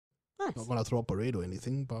Nice. Not gonna throw a parade or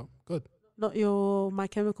anything, but good. Not your My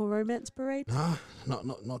Chemical Romance parade? Nah,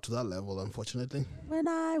 not to that level, unfortunately. When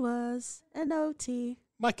I was an OT.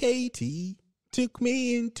 My Katie took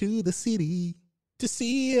me into the city to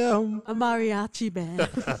see him. A mariachi band.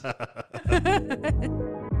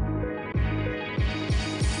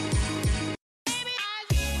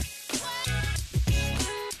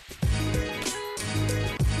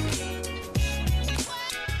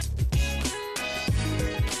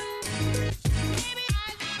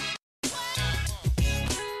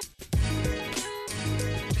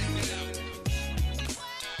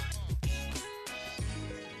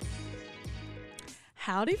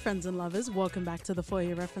 Howdy, friends and lovers. Welcome back to the For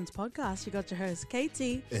Your Reference podcast. You got your host,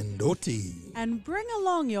 Katie. And Oti. And bring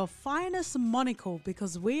along your finest monocle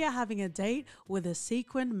because we are having a date with a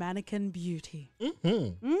sequined mannequin beauty.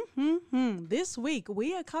 This week,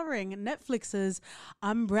 we are covering Netflix's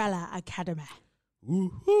Umbrella Academy.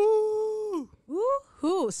 Woohoo!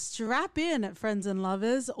 Woohoo! Strap in, friends and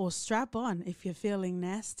lovers, or strap on if you're feeling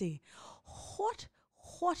nasty. What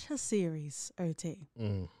a series, OT.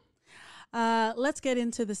 Let's get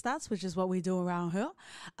into the stats, which is what we do around here.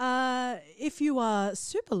 If you are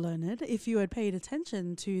super learned, if you had paid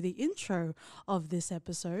attention to the intro of this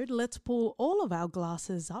episode, let's pull all of our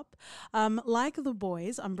glasses up. Like the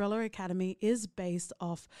boys, Umbrella Academy is based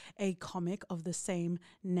off a comic of the same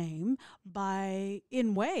name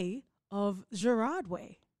in way of Gerard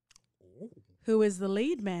Way, who is the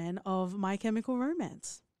lead man of My Chemical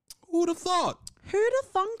Romance. Who'd have thought? Who'd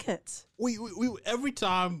have thunk it? We every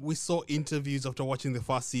time we saw interviews after watching the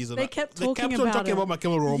first season, They kept on talking talking it. about My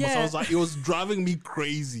Chemical Romance. Yeah. I was like, it was driving me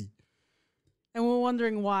crazy. And we're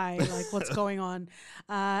wondering why, like what's going on.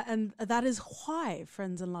 And that is why,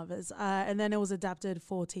 friends and lovers. And then it was adapted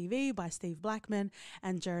for TV by Steve Blackman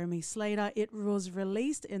and Jeremy Slater. It was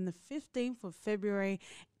released in the 15th of February,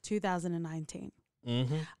 2019.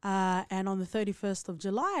 And on the 31st of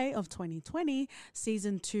July of 2020,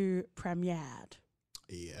 season 2 premiered.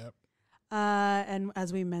 Yep. And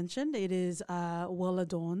as we mentioned, it is well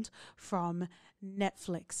adorned from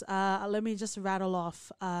Netflix. Let me just rattle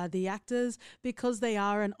off the actors because they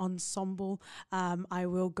are an ensemble. I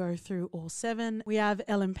will go through all 7. We have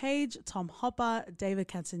Ellen Page, Tom Hopper, David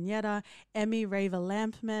Castaneda, Emmy Raver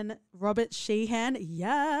Lampman, Robert Sheehan,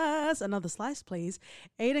 yes, another slice please,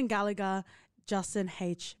 Aidan Gallagher, Justin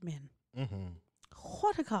H. Min.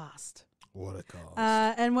 What a cast. What a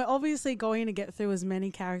cast. And we're obviously going to get through as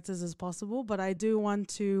many characters as possible, but I do want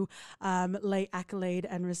to lay accolade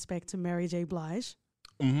and respect to Mary J. Blige.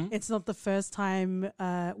 It's not the first time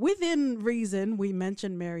within reason we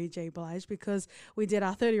mentioned Mary J. Blige because we did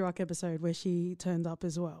our 30 Rock episode where she turned up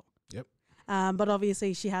as well. Yep. But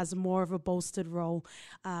obviously she has more of a bolstered role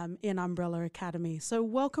in Umbrella Academy. So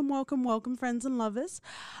welcome, friends and lovers.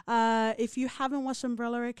 If you haven't watched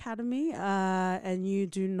Umbrella Academy and you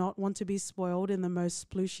do not want to be spoiled in the most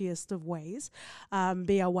splooshiest of ways,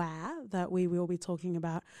 be aware that we will be talking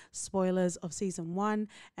about spoilers of season 1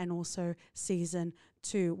 and also season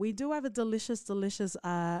 2. We do have a delicious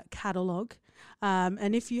catalog.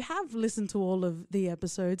 And if you have listened to all of the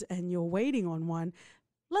episodes and you're waiting on one,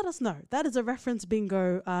 let us know. That is a reference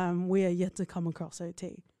bingo we are yet to come across,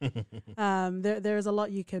 OT. There is a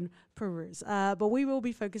lot you can peruse. But we will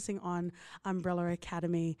be focusing on Umbrella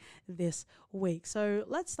Academy this week. So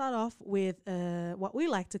let's start off with what we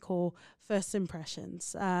like to call first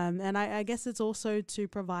impressions. And I guess it's also to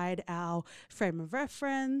provide our frame of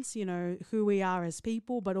reference, you know, who we are as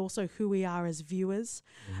people, but also who we are as viewers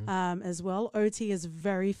as well. OT is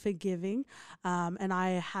very forgiving and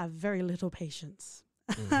I have very little patience.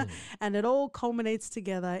 And it all culminates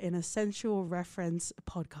together in a sensual reference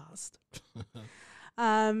podcast.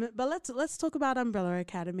 But let's talk about Umbrella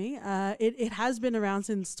Academy. It has been around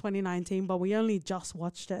since 2019, but we only just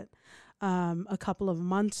watched it a couple of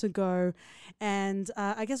months ago. And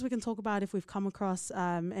I guess we can talk about if we've come across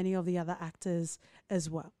any of the other actors as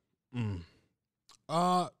well.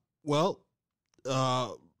 Well,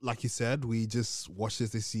 like you said, we just watched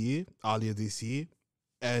this earlier this year,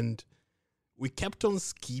 and we kept on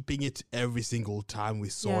skipping it every single time we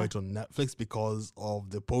saw it on Netflix because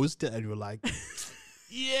of the poster, and we were like,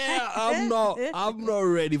 "Yeah, I'm not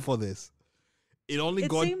ready for this." It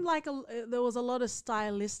seemed like there was a lot of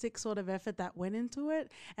stylistic sort of effort that went into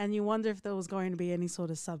it, and you wonder if there was going to be any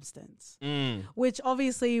sort of substance, which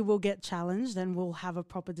obviously will get challenged, and we'll have a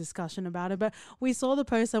proper discussion about it. But we saw the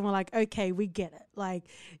poster and we're like, "Okay, we get it. Like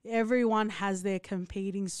everyone has their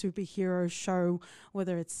competing superhero show,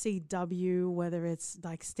 whether it's CW, whether it's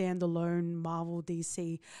like standalone Marvel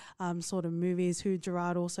DC sort of movies, who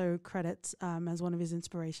Gerard also credits as one of his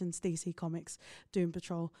inspirations, DC Comics, Doom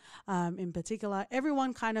Patrol in particular.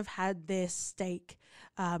 Everyone kind of had their stake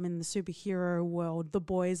in the superhero world, The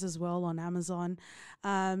Boys as well on Amazon.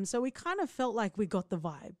 So we kind of felt like we got the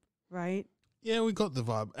vibe, right? Yeah, we got the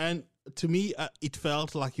vibe. And to me, it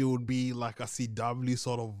felt like it would be like a CW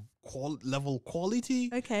sort of level quality.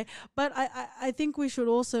 Okay, but I think we should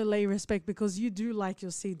also lay respect because you do like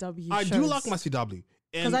your CW I shows. do like my CW.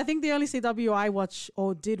 Because I think the only CW I watch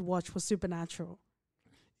or did watch was Supernatural.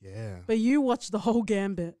 Yeah. But you watched the whole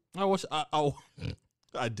gambit.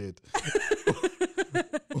 I did.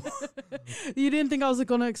 You didn't think I was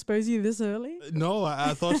going to expose you this early? No,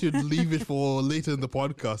 I thought you'd leave it for later in the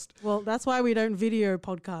podcast. Well, that's why we don't video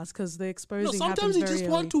podcast, because the exposing sometimes you just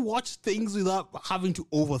early. want to watch things without having to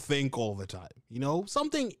overthink all the time. You know,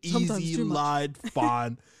 something easy, light,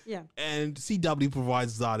 fun. Yeah. And CW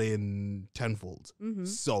provides that in tenfold. Mm-hmm.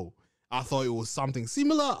 So I thought it was something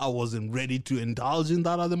similar. I wasn't ready to indulge in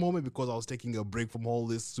that at the moment because I was taking a break from all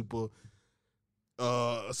this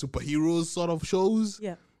superheroes sort of shows.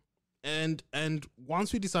 Yeah. And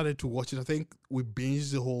once we decided to watch it, I think we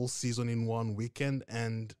binged the whole season in one weekend,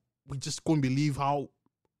 and we just couldn't believe how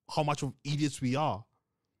much of idiots we are.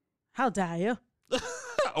 How dare you?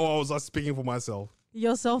 Oh, I was not speaking for myself.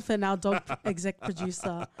 Yourself and our dog exec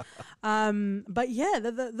producer. But yeah,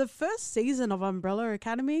 the first season of Umbrella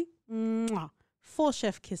Academy, 4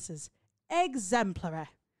 chef kisses. Exemplary.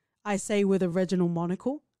 I say with a Reginald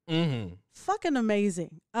monocle. Mm-hmm. Fucking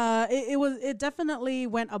amazing. It definitely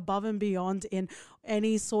went above and beyond in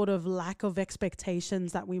any sort of lack of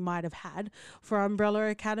expectations that we might have had for Umbrella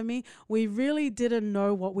Academy. We really didn't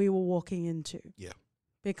know what we were walking into. Yeah.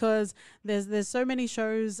 Because there's so many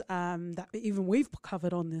shows that even we've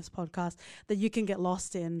covered on this podcast that you can get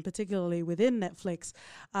lost in, particularly within Netflix.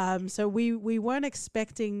 So we weren't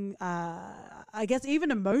expecting, I guess,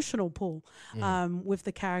 even emotional pull with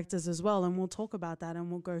the characters as well. And we'll talk about that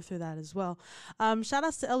and we'll go through that as well. Shout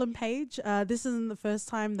outs to Ellen Page. This isn't the first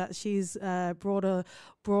time that she's brought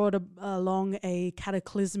along a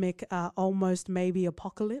cataclysmic, almost maybe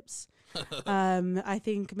apocalypse. I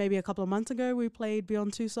think maybe a couple of months ago we played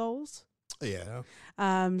Beyond Two Souls. Yeah.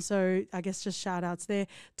 So I guess just shout outs there.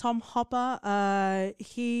 Tom Hopper,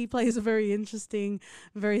 he plays a very interesting,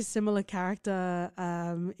 very similar character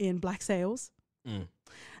in Black Sails. So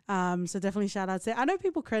definitely shout outs there. I know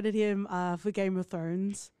people credit him for Game of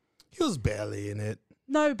Thrones. He was barely in it.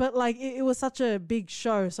 No, but like it was such a big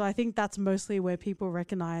show, so I think that's mostly where people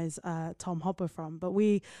recognize Tom Hopper from. But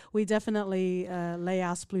we definitely lay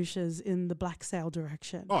our splooshes in the Black Sail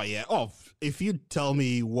direction. Oh yeah. Oh, if you tell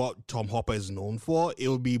me what Tom Hopper is known for, it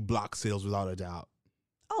would be Black Sails without a doubt.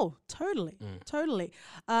 Oh, totally, totally.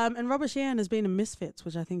 And Robert Sheehan has been in Misfits,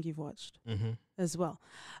 which I think you've watched as well.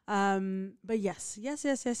 But yes.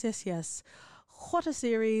 What a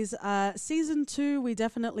series. Season 2, we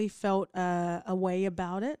definitely felt a way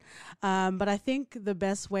about it. But I think the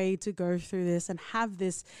best way to go through this and have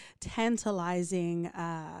this tantalizing,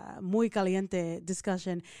 muy caliente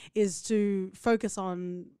discussion is to focus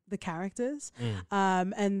on the characters.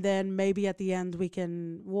 And then maybe at the end we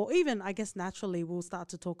can, well, even I guess naturally we'll start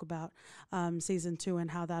to talk about season 2 and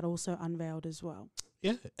how that also unveiled as well.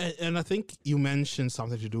 Yeah, and I think you mentioned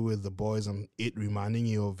something to do with The Boys and it reminding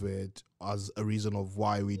you of it as a reason of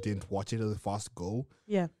why we didn't watch it as a fast go.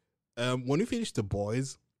 Yeah. When we finished The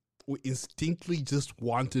Boys, we instinctively just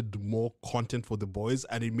wanted more content for The Boys,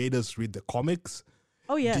 and it made us read the comics.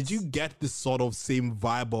 Oh, yes. Did you get this sort of same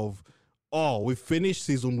vibe of, we finished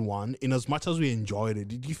season 1, in as much as we enjoyed it,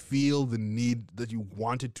 did you feel the need that you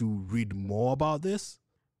wanted to read more about this?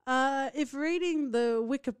 If reading the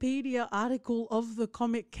Wikipedia article of the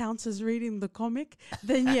comic counts as reading the comic,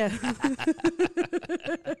 then yes.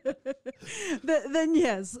 then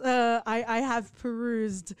yes, I have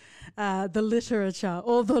perused the literature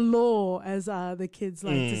or the lore, as the kids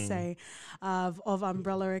like to say, of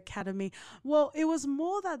Umbrella Academy. Well, it was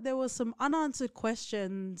more that there were some unanswered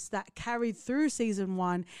questions that carried through season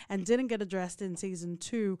 1 and didn't get addressed in season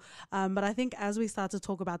 2. But I think as we start to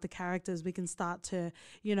talk about the characters, we can start to,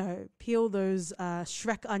 peel those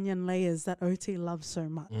Shrek onion layers that OT loves so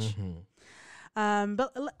much.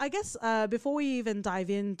 But I guess before we even dive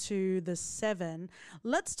into the 7,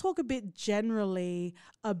 let's talk a bit generally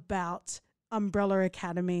about Umbrella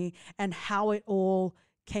Academy and how it all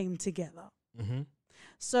came together.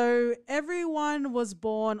 So everyone was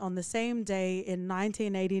born on the same day in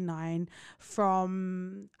 1989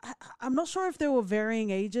 from, I'm not sure if they were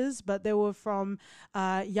varying ages, but they were from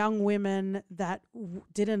young women that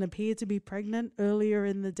didn't appear to be pregnant earlier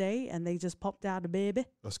in the day and they just popped out a baby.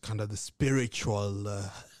 That's kind of the spiritual.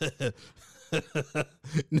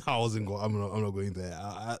 No, I wasn't going. I'm not going there.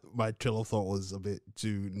 My trail of thought was a bit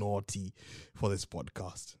too naughty for this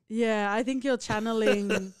podcast. Yeah, I think you're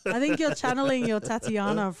channeling. I think you're channeling your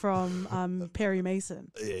Tatiana from Perry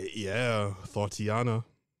Mason. Yeah, Thotiana.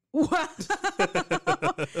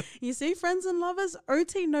 You see, friends and lovers,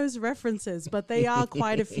 OT knows references, but they are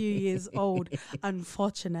quite a few years old,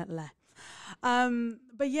 unfortunately.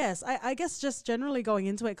 But yes, I guess just generally going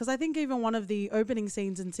into it, because I think even one of the opening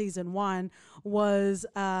scenes in season 1 was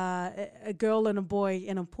a girl and a boy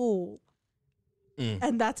in a pool.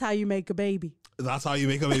 And that's how you make a baby. That's how you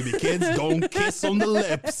make a baby. Kids don't kiss on the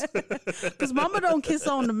lips. Because mama don't kiss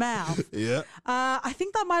on the mouth. Yeah. I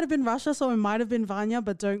think that might have been Russia, so it might have been Vanya,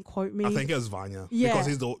 but don't quote me. I think it was Vanya. Yeah.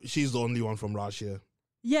 Because she's the only one from Russia.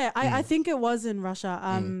 Yeah, I think it was in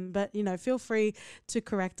Russia. But, you know, feel free to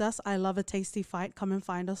correct us. I love a tasty fight. Come and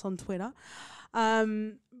find us on Twitter.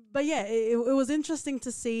 But yeah, it was interesting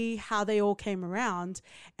to see how they all came around.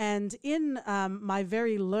 And in my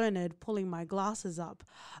very learned, pulling my glasses up,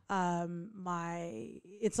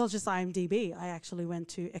 it's not just IMDb. I actually went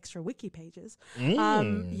to extra wiki pages.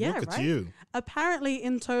 Yeah, look at right? you. Apparently,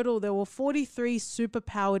 in total, there were 43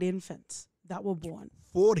 superpowered infants that were born.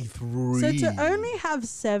 43. So to only have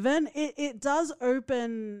 7, it does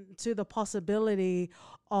open to the possibility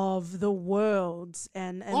of the worlds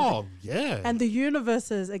and and the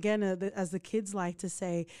universes, again, as the kids like to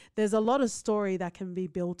say. There's a lot of story that can be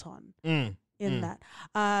built on in that.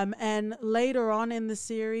 And later on in the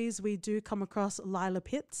series, we do come across Lila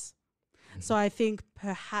Pitts. So I think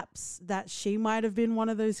perhaps that she might have been one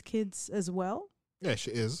of those kids as well. Yeah,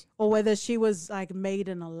 she is. Or whether she was like made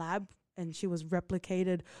in a lab and she was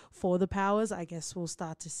replicated for the powers. I guess we'll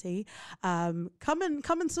start to see. Come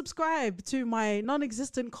and subscribe to my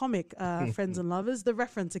non-existent comic, friends and lovers, The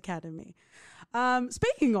Reference Academy.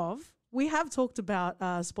 Speaking of, we have talked about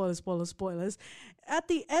spoilers. At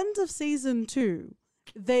the end of season 2,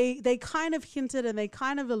 they kind of hinted and they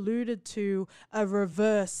kind of alluded to a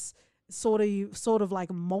reverse sort of like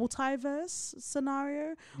multiverse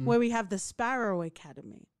scenario where we have the Sparrow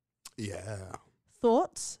Academy. Yeah.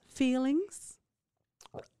 Thoughts, feelings?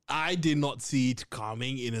 I did not see it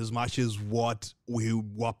coming in as much as what we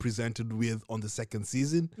were presented with on the second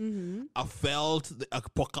season. I felt the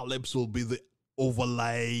apocalypse will be the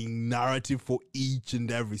overlying narrative for each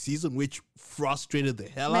and every season, which frustrated the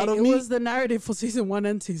hell out of me. It was the narrative for season 1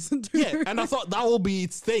 and season 2. Yeah, and I thought that will be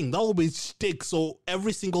its thing. That will be its shtick. So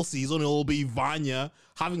every single season, it will be Vanya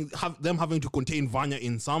having to contain Vanya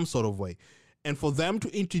in some sort of way. And for them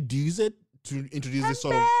to introduce this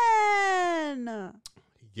sort of...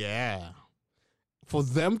 Yeah. For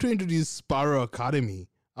them to introduce Sparrow Academy,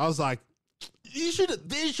 I was like, they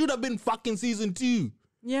should have been fucking season 2.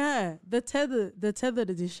 Yeah, the tethered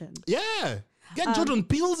edition. Yeah. Get Jordan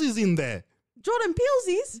Peele's in there. Jordan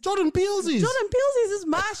Peele's is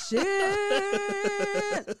my shit.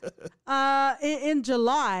 In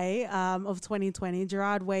July of 2020,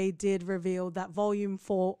 Gerard Way did reveal that Volume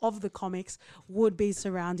 4 of the comics would be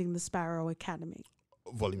surrounding the Sparrow Academy.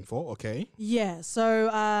 Volume 4, okay. Yeah, so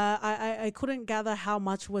I couldn't gather how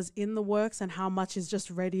much was in the works and how much is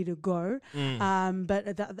just ready to go.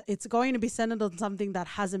 But it's going to be centered on something that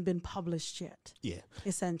hasn't been published yet. Yeah.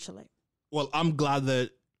 Essentially. Well, I'm glad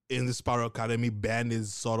that in the Sparrow Academy, Ben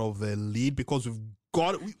is sort of the lead because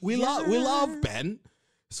we love Ben.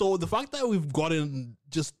 So the fact that we've gotten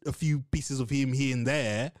just a few pieces of him here and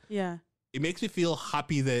there. Yeah. It makes me feel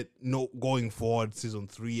happy that going forward, season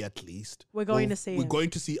 3 at least, we're going to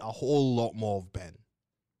see a whole lot more of Ben.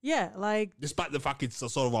 Yeah, like... Despite the fact it's a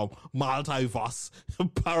sort of a multiverse,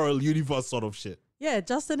 parallel universe sort of shit. Yeah,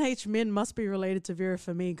 Justin H. Min must be related to Vera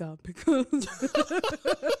Farmiga because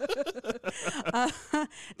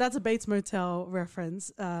that's a Bates Motel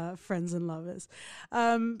reference, friends and lovers.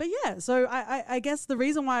 But yeah, so I guess the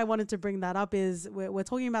reason why I wanted to bring that up is we're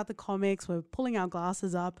talking about the comics, we're pulling our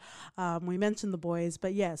glasses up. We mentioned the boys,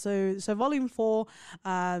 but yeah, so Volume 4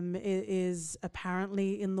 is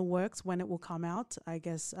apparently in the works. When it will come out, I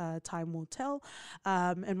guess time will tell.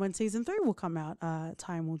 And when Season 3 will come out,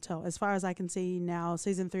 time will tell. As far as I can see now,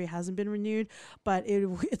 Season 3 hasn't been renewed, but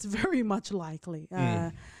it's very much likely.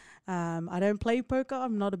 I don't play poker.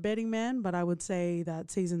 I'm not a betting man, but I would say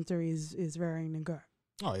that Season 3 is raring to go.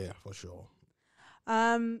 Oh, yeah, for sure.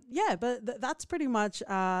 Yeah, but that's pretty much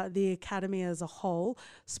the Academy as a whole.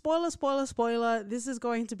 Spoiler, spoiler, spoiler. This is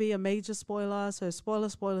going to be a major spoiler. So spoiler,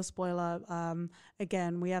 spoiler, spoiler.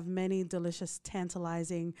 Again, we have many delicious,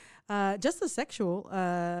 tantalizing, just the sexual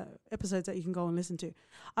episodes that you can go and listen to.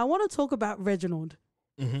 I want to talk about Reginald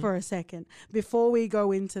for a second before we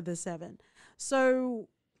go into the 7. So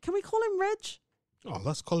can we call him Reg? Oh,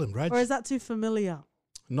 let's call him Reg. Or is that too familiar?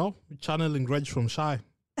 No, channeling Reg from Shy.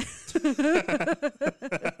 Same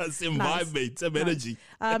vibe, mate. Same energy.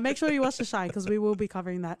 Make sure you watch The Shy because we will be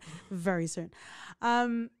covering that very soon.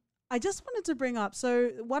 I just wanted to bring up,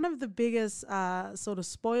 so one of the biggest sort of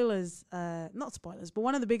spoilers, not spoilers, but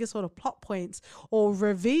one of the biggest sort of plot points or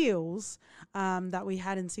reveals that we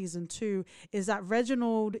had in season 2 is that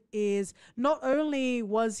Reginald is, not only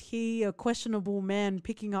was he a questionable man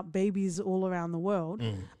picking up babies all around the world,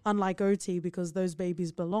 unlike OT because those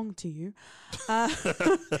babies belong to you.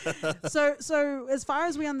 So as far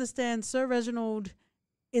as we understand, Sir Reginald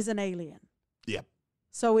is an alien. Yep.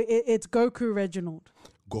 So it's Goku Reginald.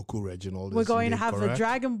 Goku Reginald. We're going to have correct. a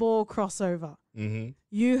Dragon Ball crossover.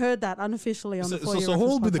 You heard that unofficially on the For Your So who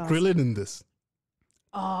will be the podcast. Krillin in this?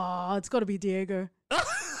 Oh, it's got to be Diego.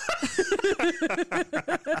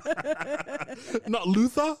 Not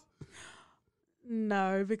Luther?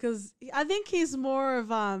 No, because I think he's more of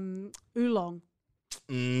Oolong.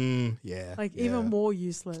 Yeah. Like even more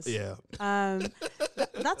useless. Yeah.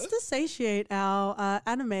 That's to satiate our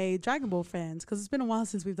anime Dragon Ball fans because it's been a while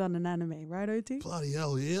since we've done an anime, right, OT? Bloody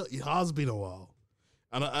hell, yeah. It has been a while.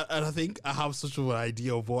 And I think I have such of an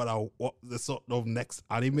idea of what the sort of next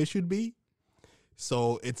anime should be.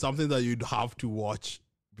 So it's something that you'd have to watch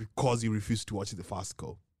because you refuse to watch it the first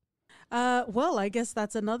go. Well, I guess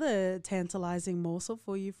that's another tantalizing morsel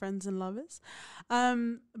for you friends and lovers.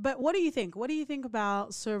 But what do you think? What do you think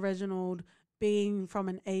about Sir Reginald being from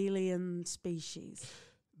an alien species?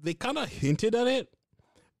 They kind of hinted at it.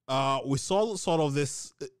 We saw sort of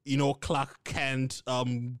this, Clark Kent.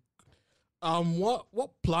 What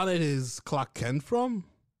planet is Clark Kent from?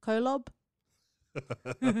 Kolob?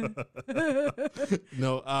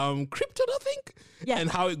 No, Krypton, I think. Yeah. And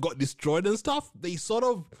how it got destroyed and stuff. They sort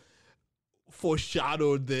of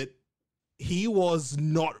foreshadowed that he was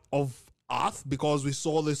not of Earth because we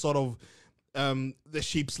saw this sort of the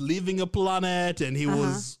ships leaving a planet and he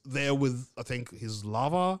was there with, I think, his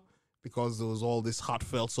lover because there was all this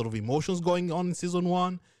heartfelt sort of emotions going on in season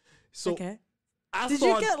 1. So okay. Did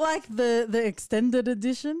you get like the extended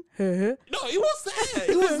edition? No, it was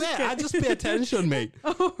there. It was there. Okay. I just pay attention, mate.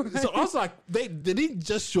 Oh, right. So I was like, they didn't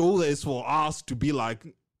just show this for us to be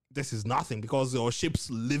like, this is nothing because there were ships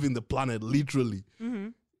leaving the planet literally.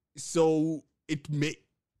 So it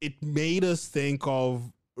made us think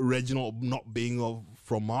of Reginald not being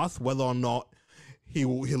from Earth, whether or not he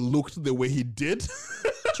looked the way he did.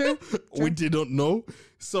 True. We didn't know.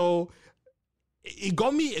 So it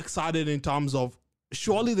got me excited in terms of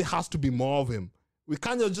surely there has to be more of him. We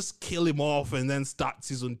can't just kill him off and then start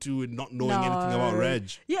season 2 and not knowing anything about Reg.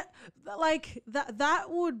 Yeah, like that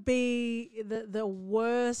would be the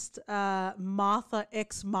worst Martha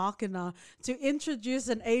ex machina to introduce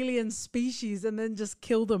an alien species and then just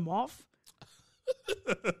kill them off.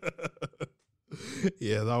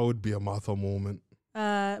 Yeah, that would be a Martha moment.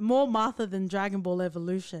 More Martha than Dragon Ball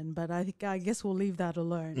Evolution, but I guess we'll leave that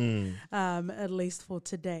alone, at least for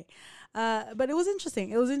today. But it was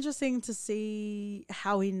interesting. It was interesting to see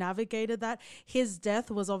how he navigated that. His death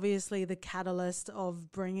was obviously the catalyst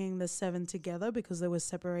of bringing the 7 together because they were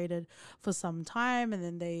separated for some time and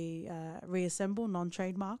then they reassemble,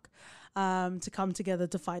 non-trademark, to come together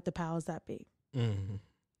to fight the powers that be.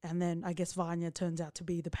 And then I guess Vanya turns out to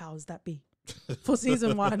be the powers that be. For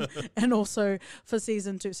season 1 and also for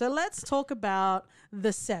season 2. So let's talk about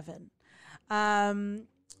the 7. I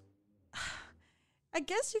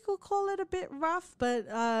guess you could call it a bit rough, but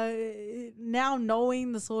now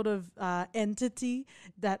knowing the sort of entity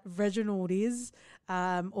that Reginald is,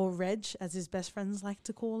 or Reg, as his best friends like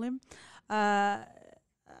to call him, I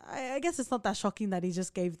guess it's not that shocking that he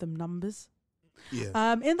just gave them numbers.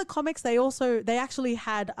 Yeah. In the comics, they actually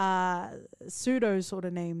had pseudo sort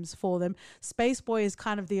of names for them. Space Boy is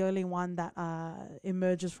kind of the only one that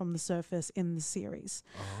emerges from the surface in the series.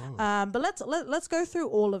 But let's go through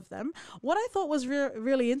all of them. What I thought was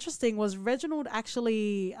really interesting was Reginald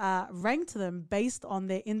actually ranked them based on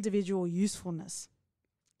their individual usefulness.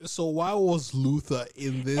 So why was Luther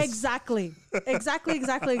in this? Exactly. And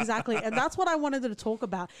that's what I wanted to talk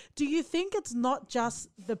about. Do you think it's not just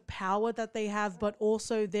the power that they have, but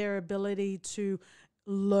also their ability to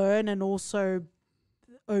learn and also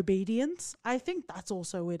obedience? I think that's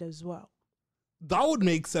also it as well. that would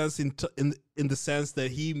make sense in the sense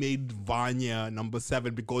that he made Vanya number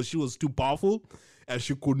 7 because she was too powerful and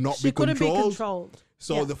she could not be controlled. She couldn't be controlled.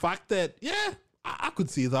 So the fact that I could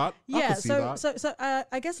see that. Yeah. So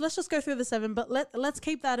I guess let's just go through the 7, but let's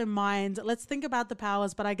keep that in mind. Let's think about the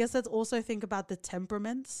powers, but I guess let's also think about the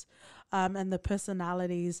temperaments and the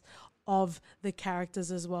personalities of the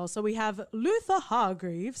characters as well. So we have Luther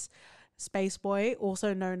Hargreaves, Space Boy,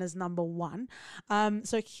 also known as number 1.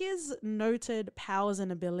 So his noted powers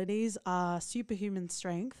and abilities are superhuman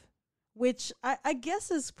strength, which I guess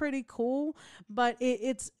is pretty cool, but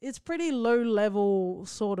it's pretty low level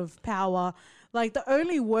sort of power. Like the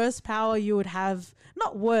only worst power you would have,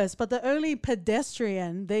 not worse, but the only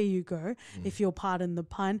pedestrian, there you go, if you'll pardon the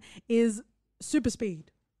pun, is super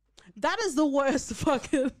speed. That is the worst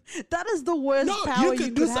that is the worst power you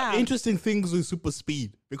could do some interesting things with super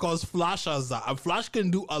speed because Flash has that. And Flash can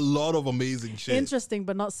do a lot of amazing shit. Interesting,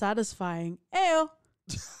 but not satisfying. Ew.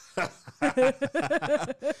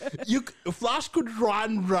 Flash could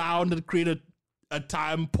run round and create a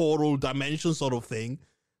time portal dimension sort of thing,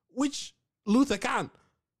 which Luther can't.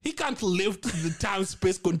 He can't lift the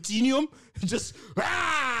time-space continuum. Just,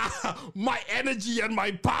 my energy and my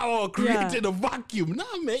power created a vacuum.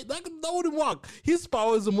 Nah, mate, that wouldn't work. His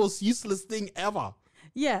power is the most useless thing ever.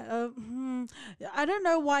 Yeah, I don't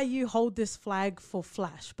know why you hold this flag for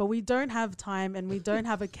Flash, but we don't have time and we don't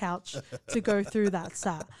have a couch to go through that,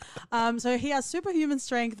 sir. So he has superhuman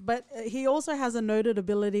strength, but he also has a noted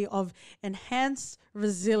ability of enhanced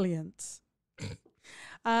resilience.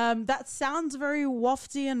 That sounds very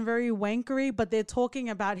wafty and very wankery, but they're talking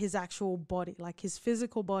about his actual body. Like his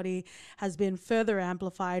physical body has been further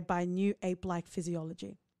amplified by new ape-like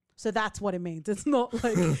physiology. So that's what it means. It's not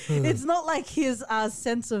like his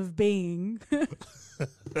sense of being.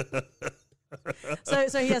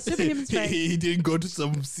 So he has superhuman strength. He didn't go to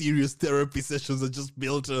some serious therapy sessions and just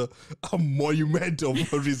built a monument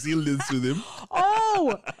of resilience with him.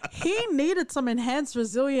 Oh, he needed some enhanced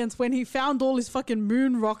resilience when he found all his fucking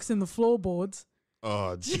moon rocks in the floorboards.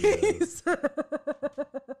 Oh, jeez.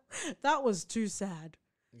 That was too sad.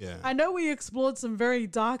 Yeah. I know we explored some very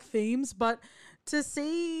dark themes, but to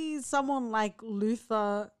see someone like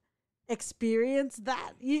Luther experience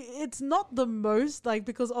that, it's not the most, like,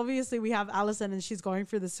 because obviously we have Allison and she's going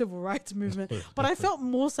through the civil rights movement, but I felt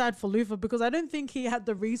more sad for Luther because I don't think he had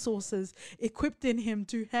the resources equipped in him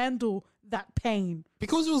to handle that pain.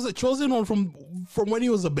 Because he was a chosen one from when he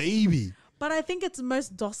was a baby. But I think it's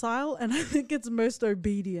most docile and I think it's most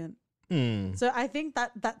obedient. So I think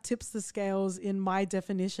that tips the scales in my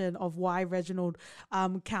definition of why Reginald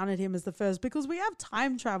counted him as the first, because we have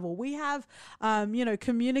time travel. We have,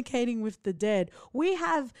 communicating with the dead. We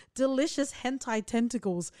have delicious hentai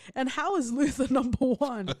tentacles. And how is Luther number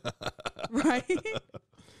 1? Right?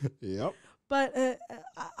 Yep. But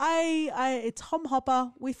Tom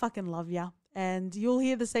Hopper, we fucking love ya. And you'll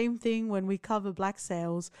hear the same thing when we cover Black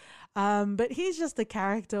Sails. But he's just a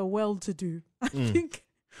character well-to-do.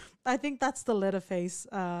 I think that's the letter face,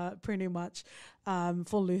 pretty much,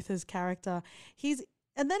 for Luther's character.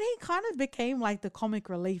 And then he kind of became like the comic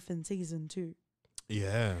relief in season 2.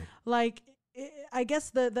 Yeah. Like, I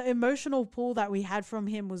guess the emotional pull that we had from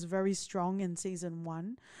him was very strong in season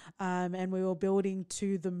 1. And we were building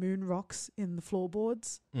to the moon rocks in the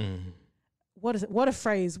floorboards. What is it? What a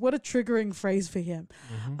phrase. What a triggering phrase for him.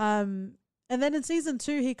 And then in season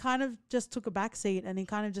 2, he kind of just took a backseat and he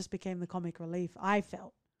kind of just became the comic relief, I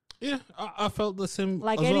felt. Yeah, I felt the same.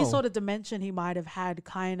 Like any sort of dimension he might have had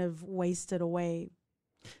kind of wasted away.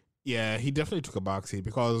 Yeah, he definitely took a backseat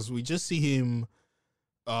because we just see him.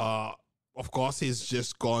 Of course, he's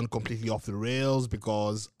just gone completely off the rails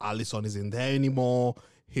because Allison isn't there anymore.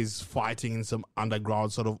 He's fighting in some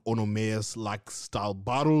underground sort of Onomaeus-like style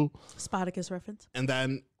battle. Spartacus reference. And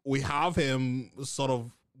then we have him sort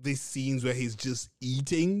of these scenes where he's just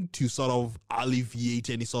eating to sort of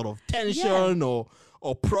alleviate any sort of tension or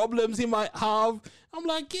problems he might have. I'm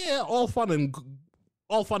like, yeah, all fun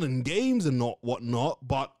and games and whatnot.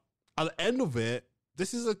 But at the end of it,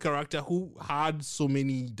 this is a character who had so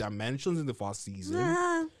many dimensions in the first season.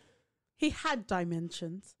 Nah, he had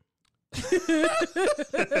dimensions.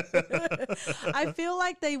 I feel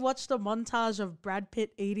like they watched a montage of Brad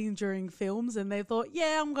Pitt eating during films and they thought,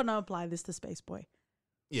 yeah, I'm going to apply this to Space Boy.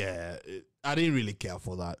 Yeah, I didn't really care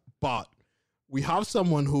for that. But we have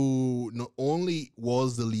someone who not only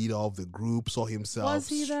was the leader of the group, saw himself. Was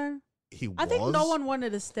he though? He was. I think no one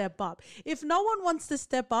wanted to step up. If no one wants to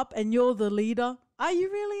step up and you're the leader, are you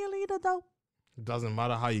really a leader though? It doesn't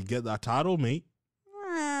matter how you get that title, mate.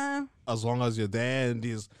 As long as you're there and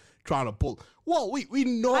trying to pull. Well, we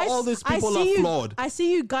know all these people are you, flawed. I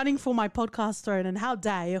see you gunning for my podcast throne, and how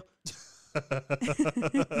dare you?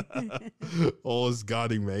 Always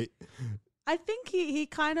guarding, mate. I think he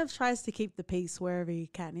kind of tries to keep the peace wherever he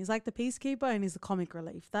can. He's like the peacekeeper and he's the comic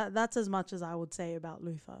relief. That's as much as I would say about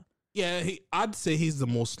Luther. Yeah, I'd say he's the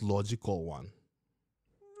most logical one.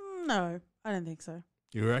 No, I don't think so.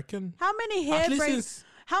 You reckon? How many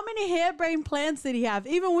harebrained plans did he have?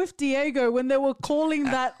 Even with Diego, when they were calling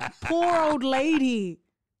that poor old lady,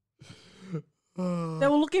 they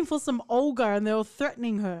were looking for some Olga and they were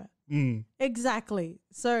threatening her. Exactly.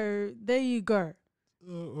 So there you go.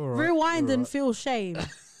 Rewind and feel shame.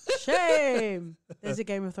 Shame. There's a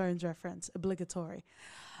Game of Thrones reference. Obligatory.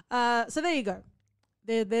 So there you go.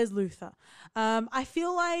 There's Luther. I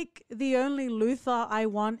feel like the only Luther I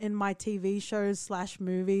want in my TV shows /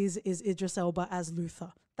 movies is Idris Elba as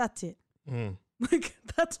Luther. That's it. Like,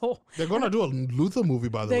 that's all. They're going to do a Luther movie,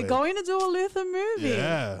 by the way. They're going to do a Luther movie.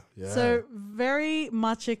 Yeah. So very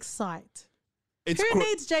much excited. Who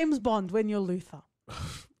needs James Bond when you're Luther?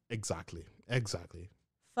 Exactly.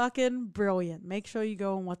 Fucking brilliant. Make sure you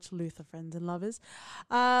go and watch Luther, friends and lovers.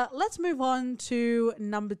 Let's move on to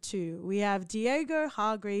number 2. We have Diego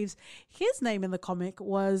Hargreaves. His name in the comic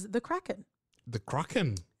was the Kraken. The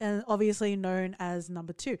Kraken. And obviously known as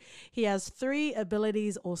number 2. He has 3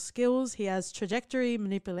 abilities or skills. He has trajectory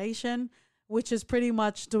manipulation, which is pretty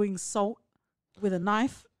much doing salt with a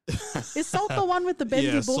knife. Is salt the one with the bendy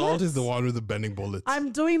bullets? Yeah, salt is the one with the bending bullets.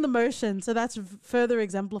 I'm doing the motion, so that's further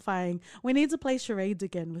exemplifying. We need to play charades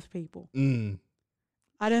again with people.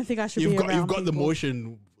 I don't think I should be around You've got the people.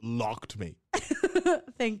 motion locked, mate.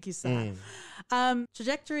 Thank you, sir.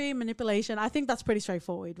 Trajectory manipulation, I think that's pretty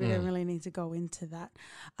straightforward. We don't really need to go into that.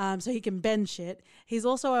 So he can bend shit. He's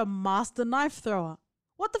also a master knife thrower.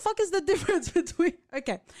 What the fuck is the difference between...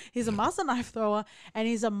 Okay, he's a master knife thrower and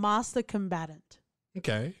he's a master combatant.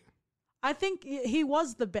 Okay. I think he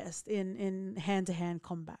was the best in hand-to-hand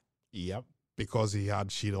combat. Yep, because he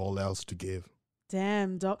had shit all else to give.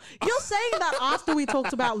 Damn, dog. You're saying that after we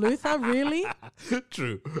talked about Luther, really?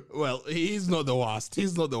 True. Well, he's not the worst.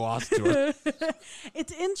 He's not the worst to us.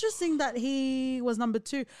 It's interesting that he was number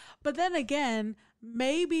 2. But then again,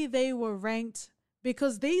 maybe they were ranked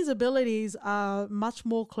because these abilities are much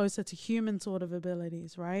more closer to human sort of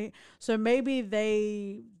abilities, right? So maybe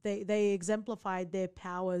they exemplified their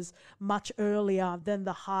powers much earlier than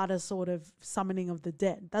the harder sort of summoning of the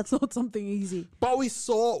dead. That's not something easy. But we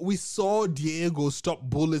saw Diego stop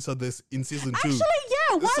bullets at this in season 2. Actually,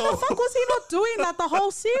 yeah. Why the fuck was he not doing that the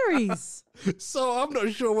whole series? So I'm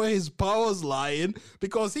not sure where his powers lie in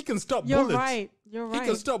because he can stop bullets. You're right. He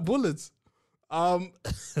can stop bullets.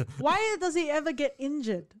 Why does he ever get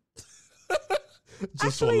injured?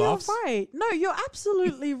 Actually, you're right. No, you're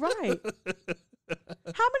absolutely right. How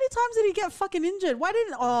many times did he get fucking injured? Why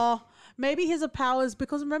didn't... Oh, maybe his powers...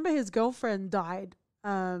 Because remember his girlfriend died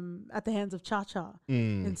at the hands of Cha-Cha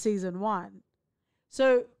in season 1.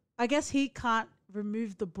 So I guess he can't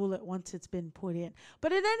remove the bullet once it's been put in.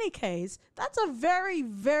 But in any case, that's a very,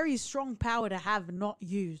 very strong power to have not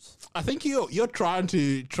used. I think you're trying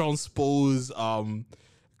to transpose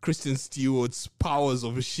Kristen Stewart's powers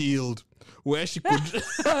of a shield, where she could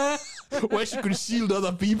shield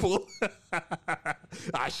other people.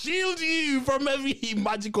 I shield you from every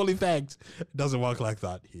magical effect. It doesn't work like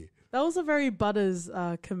that here. That was a very Butters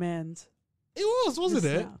command. It wasn't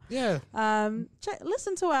it? Yeah.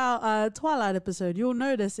 Listen to our Twilight episode. You'll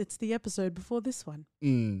notice it's the episode before this one.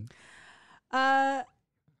 But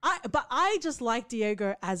I just like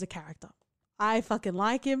Diego as a character. I fucking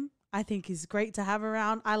like him. I think he's great to have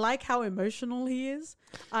around. I like how emotional he is.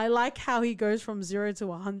 I like how he goes from 0 to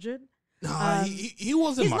 100. He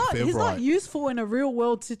wasn't my favorite. He's not useful in a real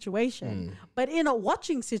world situation, but in a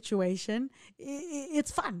watching situation,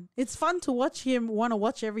 it's fun. It's fun to watch him want to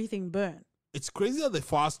watch everything burn. It's crazy that the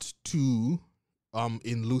first 2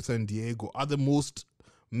 in Luther and Diego are the most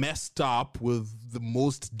messed up with the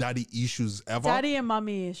most daddy issues ever. Daddy and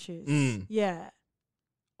mommy issues. Yeah.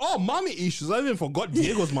 Oh, mommy issues. I even forgot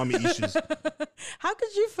Diego's mommy issues. How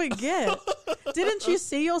could you forget? Didn't you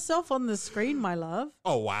see yourself on the screen, my love?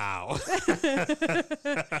 Oh, wow.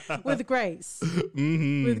 With Grace.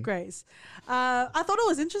 With Grace. I thought it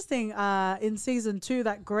was interesting in season 2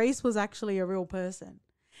 that Grace was actually a real person.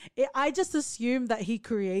 I just assumed that he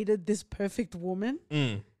created this perfect woman.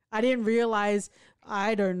 I didn't realize,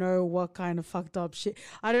 I don't know what kind of fucked up shit.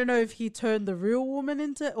 I don't know if he turned the real woman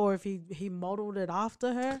into, or if he modeled it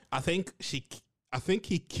after her. I think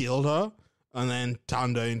he killed her and then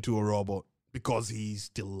turned her into a robot because he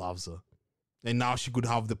still loves her. And now she could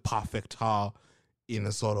have the perfect her in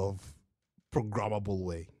a sort of programmable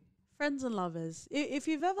way. Friends and lovers, if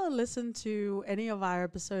you've ever listened to any of our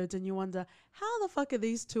episodes and you wonder, how the fuck are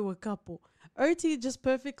these two a couple? OT just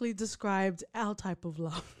perfectly described our type of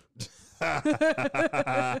love.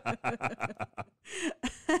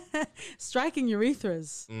 Striking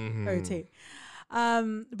urethras, OT.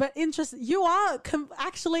 But interesting. You are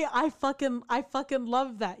actually. I fucking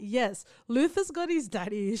love that. Yes, Luther's got his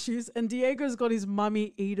daddy issues, and Diego's got his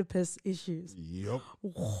mummy Oedipus issues. Yep.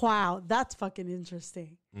 Wow, that's fucking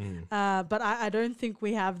interesting. But I don't think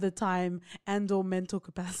we have the time and/or mental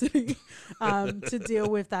capacity to deal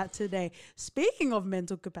with that today. Speaking of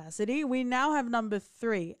mental capacity, we now have number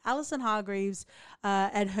 3, Alison Hargreaves,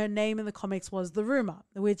 and her name in the comics was the Rumor,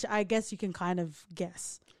 which I guess you can kind of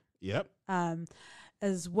guess. Yep.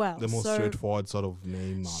 As well. The most straightforward sort of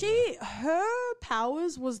name. Her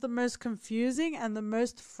powers was the most confusing and the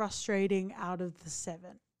most frustrating out of the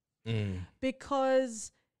 7.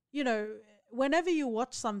 Because, you know, whenever you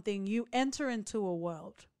watch something, you enter into a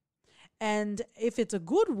world. And if it's a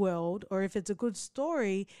good world or if it's a good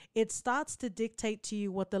story, it starts to dictate to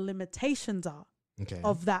you what the limitations are.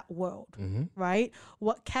 Of that world, right?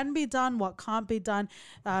 What can be done, what can't be done.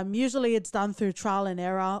 Usually it's done through trial and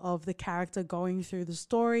error of the character going through the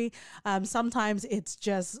story. Sometimes it's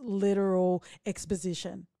just literal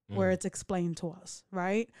exposition where it's explained to us,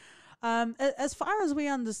 right? As far as we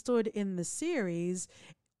understood in the series,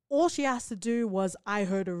 all she has to do was, I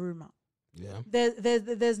heard a rumor. Yeah.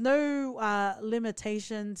 There's no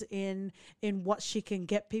limitations in what she can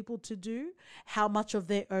get people to do, how much of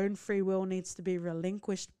their own free will needs to be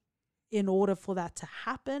relinquished in order for that to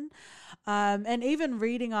happen. And even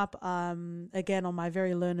reading up, again, on my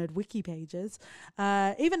very learned wiki pages,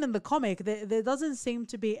 even in the comic, there doesn't seem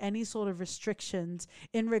to be any sort of restrictions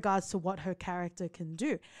in regards to what her character can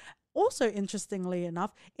do. Also, interestingly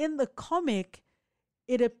enough, in the comic,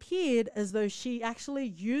 it appeared as though she actually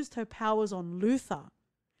used her powers on Luther.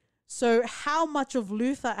 So how much of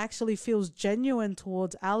Luther actually feels genuine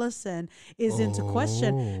towards Alison is into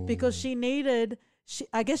question, because she needed,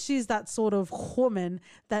 I guess she's that sort of woman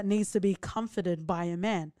that needs to be comforted by a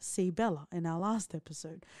man. See Bella in our last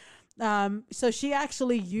episode. So she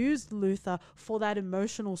actually used Luther for that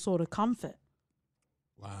emotional sort of comfort.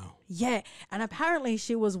 Wow. Yeah. And apparently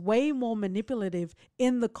she was way more manipulative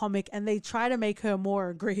in the comic, and they try to make her more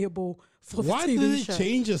agreeable for the TV show. Why did they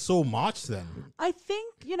change her so much then? I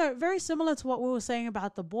think, you know, very similar to what we were saying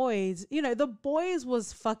about The Boys. You know, The Boys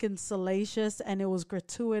was fucking salacious, and it was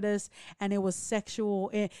gratuitous, and it was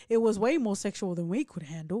sexual. It was way more sexual than we could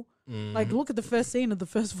handle. Like, look at the first scene of the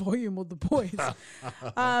first volume of The Boys.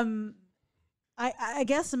 I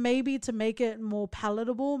guess maybe to make it more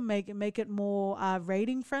palatable, make it more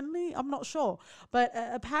rating friendly. I'm not sure. But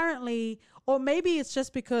apparently, or maybe it's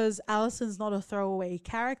just because Alison's not a throwaway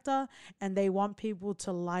character and they want people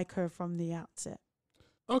to like her from the outset.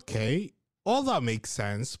 Okay, all that makes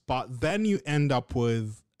sense. But then you end up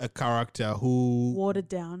with a character who... watered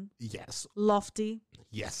down. Yes. Lofty.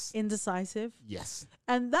 Yes. Indecisive. Yes.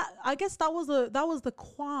 And that, I guess that was the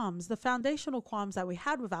qualms, the foundational qualms that we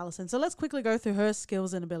had with Alison. So let's quickly go through her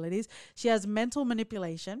skills and abilities. She has mental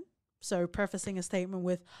manipulation. So prefacing a statement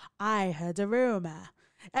with, I heard a rumor.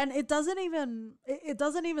 And it doesn't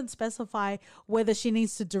even specify whether she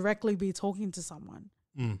needs to directly be talking to someone.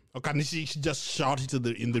 Okay, she just shout it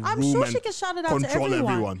in the room. I'm sure she can shout it out to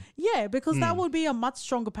everyone. Yeah, because that would be a much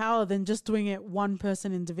stronger power than just doing it one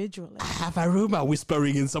person individually. I have a rumor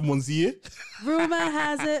whispering in someone's ear. Rumor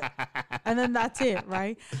has it, and then that's it,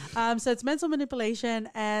 right? So it's mental manipulation,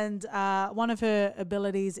 and one of her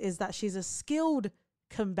abilities is that she's a skilled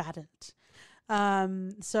combatant.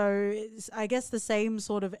 So it's, I guess, the same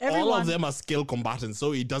sort of everyone. All of them are skill combatants,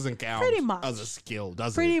 so it doesn't count pretty much as a skill,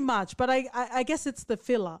 does it? Pretty much, but I guess it's the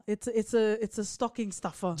filler. It's a stocking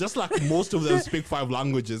stuffer. Just like most of them speak 5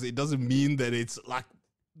 languages, it doesn't mean that it's like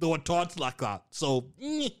they were taught like that. So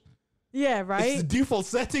yeah, right. It's the default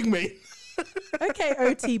setting, mate. Okay,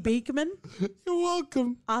 O.T. Beekman. You're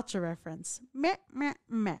welcome. Archer reference. Meh, meh,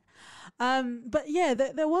 meh. But yeah,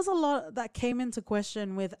 there was a lot that came into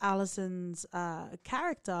question with Alison's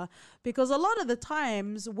character, because a lot of the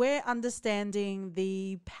times we're understanding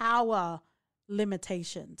the power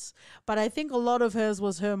limitations, but I think a lot of hers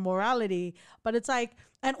was her morality. But it's like,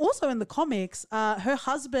 and also in the comics, her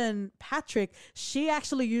husband Patrick, she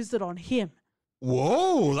actually used it on him.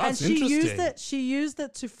 Whoa, that's interesting. She used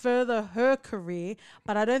it to further her career,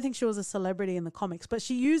 but I don't think she was a celebrity in the comics. But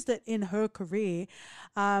she used it in her career.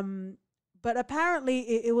 But apparently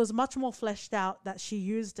it was much more fleshed out that she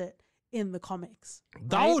used it in the comics.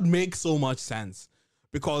 That would make so much sense,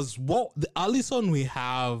 because what the Alison we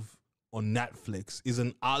have on Netflix is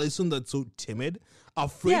an Allison that's so timid,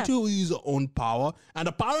 afraid to use her own power, and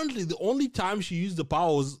apparently the only time she used the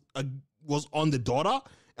power was on the daughter,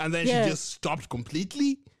 and then she just stopped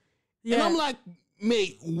completely. Yeah. And I'm like,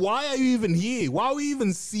 mate, why are you even here? Why are we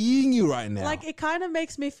even seeing you right now? Like, it kind of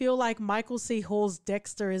makes me feel like Michael C. Hall's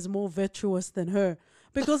Dexter is more virtuous than her.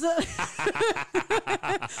 Because because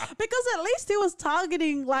at least he was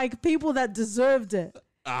targeting like people that deserved it.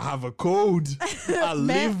 I have a code. I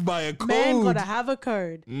live by a code. Man gotta have a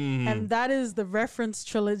code. And that is the reference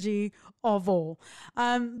trilogy of all.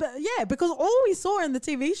 But yeah, because all we saw in the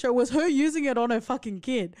TV show was her using it on her fucking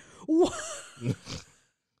kid.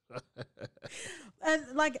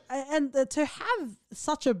 And to have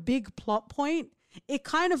such a big plot point, it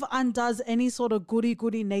kind of undoes any sort of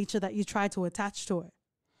goody nature that you try to attach to it.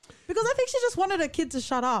 Because I think she just wanted her kid to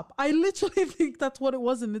shut up. I literally think that's what it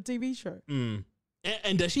was in the TV show.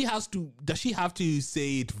 And does she have to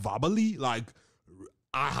say it verbally? Like,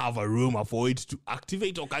 I have a rumor for it to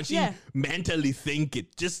activate, or can she mentally think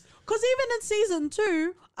it? Just because even in season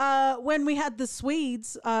 2, when we had the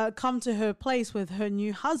Swedes come to her place with her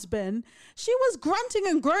new husband, she was grunting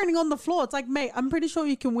and groaning on the floor. It's like, mate, I'm pretty sure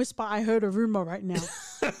you can whisper, I heard a rumor right now.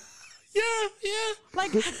 Yeah.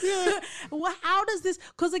 Like, well, how does this?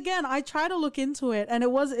 Because again, I try to look into it, and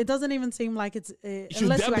it doesn't even seem like it's. Should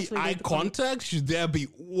there be eye contact? Should there be?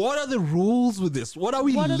 What are the rules with this? What are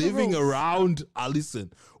we living around,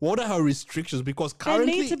 Allison? What are her restrictions? Because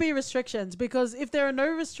currently there need to be restrictions. Because if there are no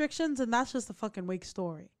restrictions, then that's just a fucking weak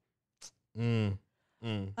story. Yeah.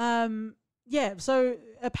 So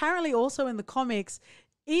apparently, also in the comics,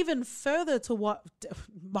 even further to what,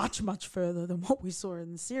 much further than what we saw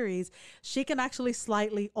in the series, she can actually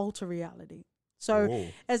slightly alter reality. So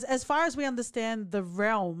as far as we understand the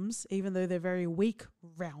realms, even though they're very weak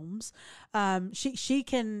realms, she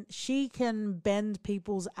can bend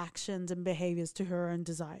people's actions and behaviors to her own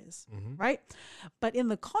desires, right? But in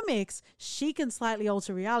the comics, she can slightly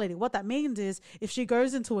alter reality. What that means is if she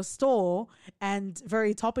goes into a store and,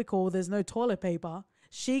 very topical, there's no toilet paper,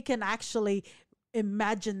 she can actually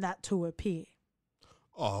imagine that to appear.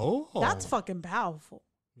 That's fucking powerful.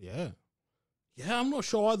 Yeah, I'm not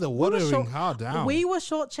sure why they're watering her down. We were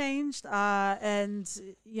shortchanged, and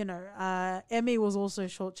Emmy was also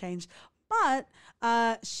shortchanged. But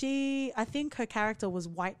I think her character was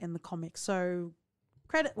white in the comics, so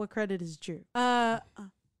credit where credit is due. I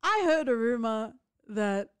heard a rumor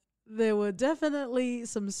that there were definitely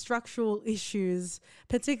some structural issues,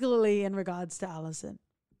 particularly in regards to Allison.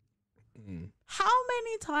 How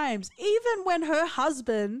many times, even when her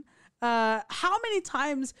husband, how many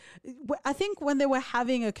times, I think when they were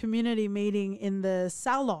having a community meeting in the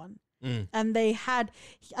salon, and they had,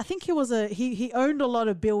 I think he owned a lot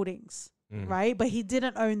of buildings, right? But he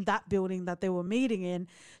didn't own that building that they were meeting in.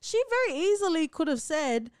 She very easily could have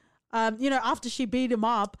said, after she beat him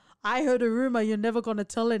up, I heard a rumor, you're never going to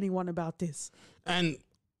tell anyone about this. And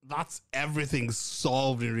that's everything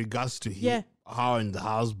solved in regards to her and the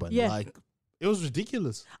husband. Like, it was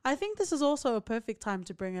ridiculous. I think this is also a perfect time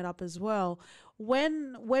to bring it up as well.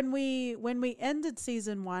 When we ended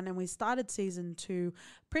season 1 and we started season 2,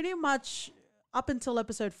 pretty much up until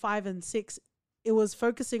episode 5 and 6, it was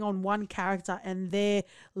focusing on one character and their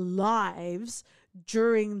lives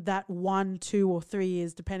during that 1, 2, or 3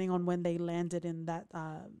 years, depending on when they landed in that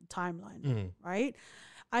timeline, right?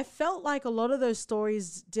 I felt like a lot of those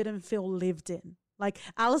stories didn't feel lived in. Like,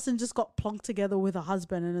 Allison just got plonked together with her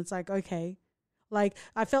husband, and it's like, okay. Like,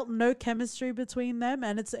 I felt no chemistry between them,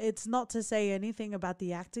 and it's not to say anything about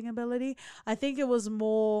the acting ability. I think it was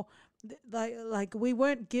more like we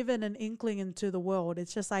weren't given an inkling into the world.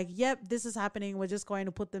 It's just like, yep, this is happening. We're just going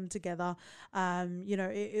to put them together.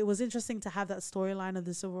 It was interesting to have that storyline of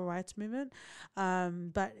the civil rights movement,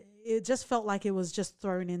 but it just felt like it was just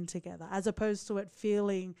thrown in together as opposed to it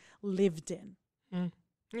feeling lived in.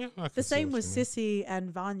 Yeah, the same with Sissy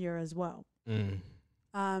and Vanya as well.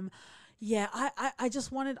 Yeah, I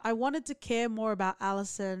just wanted to care more about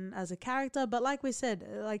Allison as a character, but like we said,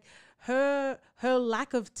 like her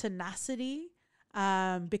lack of tenacity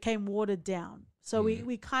became watered down. So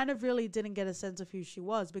we kind of really didn't get a sense of who she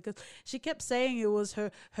was, because she kept saying it was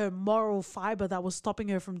her moral fiber that was stopping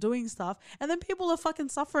her from doing stuff, and then people are fucking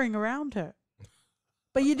suffering around her.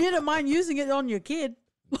 But you didn't mind using it on your kid.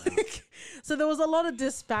 So there was a lot of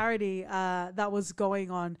disparity that was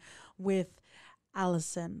going on with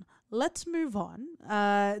Allison. Let's move on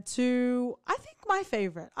to, I think, my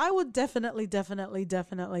favorite. I would definitely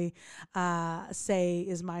say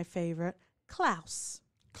is my favorite, Klaus.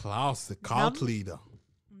 Klaus, the cult leader.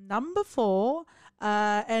 Number 4,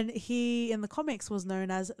 and he, in the comics, was known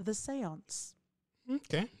as the Seance.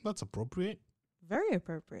 Okay, that's appropriate. Very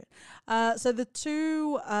appropriate. So the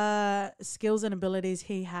two skills and abilities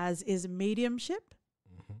he has is mediumship.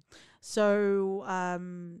 Mm-hmm. So,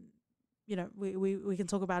 we can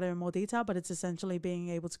talk about it in more detail, but it's essentially being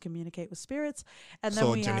able to communicate with spirits. And then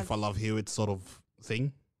So we Jennifer have, Love Hewitt sort of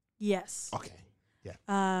thing? yes. Okay, yeah.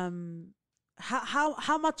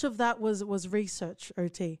 How much of that was research,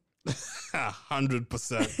 OT?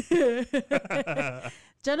 100%.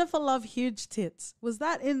 Jennifer Love huge tits. Was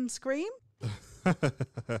that in Scream?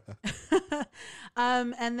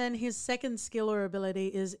 And then his second skill or ability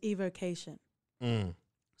is evocation.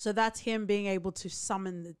 So that's him being able to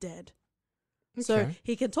summon the dead. Okay. So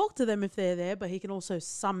he can talk to them if they're there, but he can also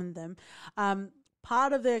summon them.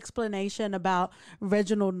 Part of the explanation about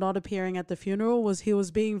Reginald not appearing at the funeral was he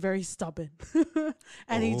was being very stubborn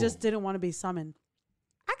and he just didn't want to be summoned.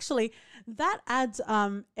 Actually, that adds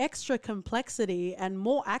extra complexity and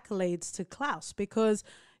more accolades to Klaus, because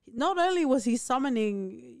not only was he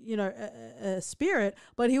summoning, a spirit,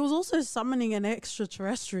 but he was also summoning an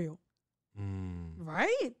extraterrestrial.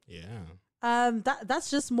 Right? Yeah.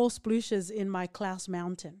 That's just more splooshes in my Klaus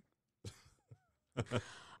mountain.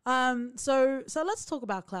 So let's talk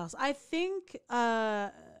about Klaus. I think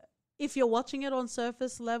if you're watching it on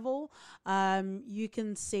surface level, you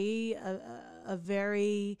can see a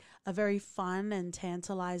very fun and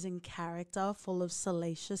tantalizing character full of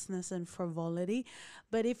salaciousness and frivolity.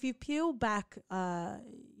 But if you peel back,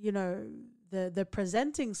 the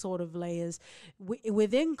presenting sort of layers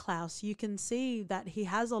within Klaus, you can see that he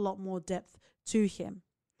has a lot more depth to him.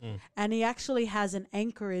 And he actually has an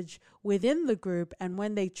anchorage within the group. And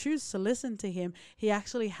when they choose to listen to him, he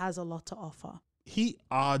actually has a lot to offer. He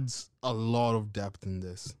adds a lot of depth in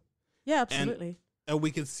this. Yeah, absolutely. And we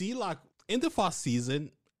can see, like, in the first season,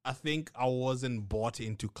 I think I wasn't bought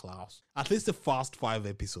into Klaus. At least the first 5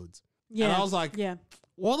 episodes. Yeah. And I was like,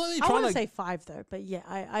 what are they trying to... I wouldn't say 5 though, but yeah,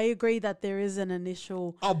 I agree that there is an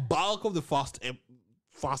initial... A bulk of the first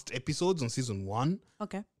episodes on season 1.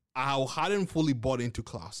 Okay. I hadn't fully bought into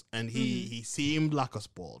Klaus, and he seemed like a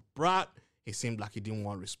spoiled brat. He seemed like he didn't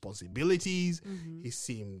want responsibilities. He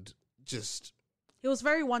seemed just... He was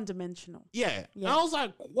very one-dimensional. Yeah. And I was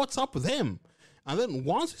like, what's up with him? And then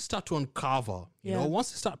once we start to uncover,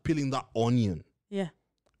 once we start peeling that onion,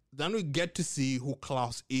 then we get to see who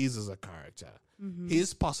Klaus is as a character,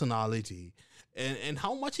 his personality, and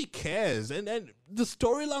how much he cares. And the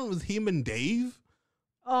storyline with him and Dave.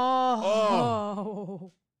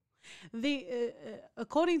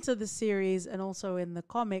 According to the series and also in the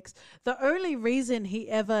comics, the only reason he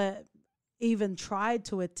ever even tried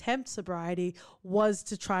to attempt sobriety was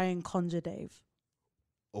to try and conjure Dave.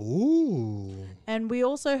 Ooh. And we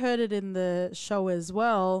also heard it in the show as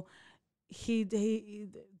well.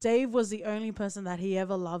 Dave was the only person that he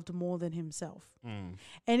ever loved more than himself.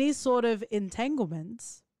 Any sort of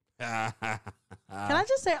entanglements. Can I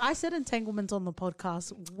just say, I said entanglements on the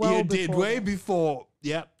podcast you did, way before.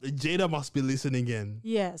 Yeah, Jada must be listening in.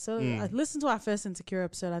 Yeah, so I listened to our first Insecure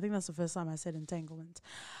episode. I think that's the first time I said entanglement.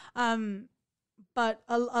 But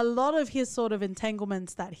a lot of his sort of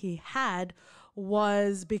entanglements that he had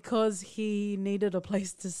was because he needed a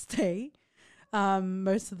place to stay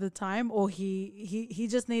most of the time, or he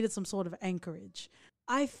just needed some sort of anchorage.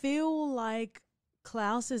 I feel like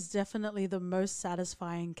Klaus is definitely the most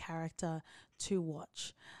satisfying character to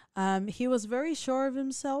watch. He was very sure of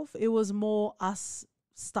himself. It was more us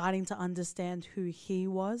starting to understand who he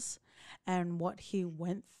was and what he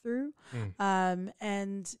went through.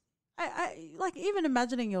 And I like, even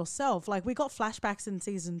imagining yourself, like, we got flashbacks in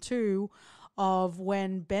season 2 of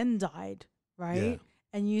when Ben died, right? Yeah.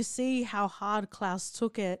 And you see how hard Klaus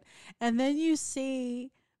took it. And then you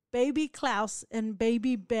see baby Klaus and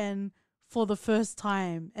baby Ben for the first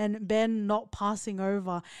time, and Ben not passing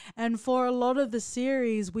over. And for a lot of the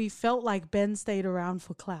series, we felt like Ben stayed around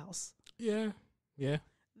for Klaus. Yeah.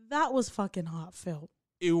 That was fucking heartfelt.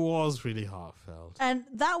 It was really heartfelt. And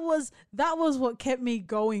that was what kept me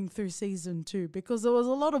going through season 2, because there was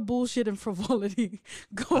a lot of bullshit and frivolity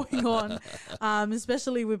going on,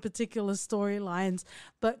 especially with particular storylines.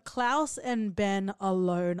 But Klaus and Ben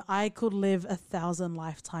alone, I could live 1,000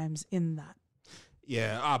 lifetimes in that.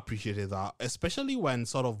 Yeah, I appreciated that, especially when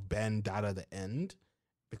sort of Ben died at the end,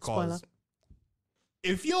 because spoiler.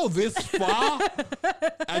 If you're this far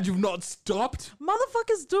and you've not stopped,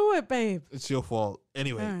 motherfuckers do it, babe. It's your fault.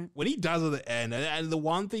 Anyway, when he dies at the end, and the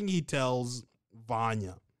one thing he tells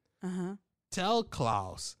Vanya, tell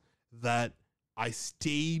Klaus that I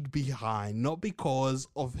stayed behind, not because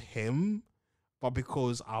of him, but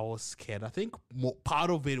because I was scared. I think part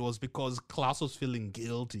of it was because Klaus was feeling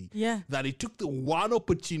guilty. Yeah. That he took the one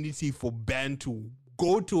opportunity for Ben to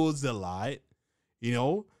go towards the light,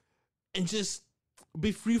 and just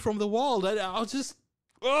be free from the world. I was just,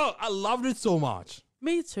 I loved it so much.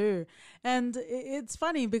 Me too. And it's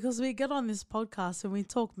funny because we get on this podcast and we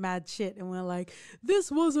talk mad shit and we're like,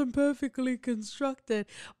 this wasn't perfectly constructed.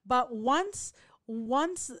 But once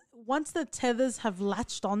the tethers have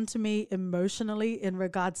latched onto me emotionally in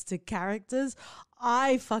regards to characters,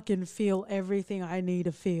 I fucking feel everything I need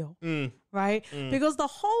to feel, right? Because the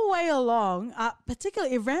whole way along,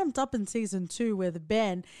 particularly it ramped up in season 2 with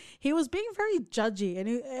Ben, he was being very judgy,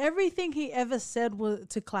 and everything he ever said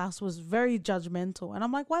to Klaus was very judgmental. And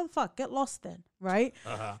I'm like, why the fuck? Get lost then, right?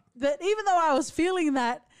 But even though I was feeling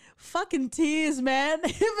that, fucking tears, man.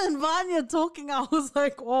 Him and Vanya talking, I was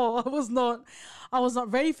like, oh, I was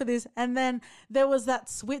not ready for this. And then there was that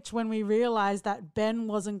switch when we realized that Ben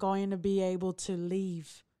wasn't going to be able to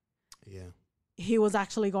leave. Yeah. He was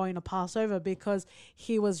actually going to pass over because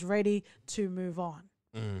he was ready to move on.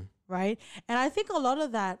 Right? And I think a lot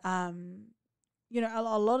of that, a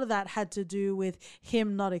lot of that had to do with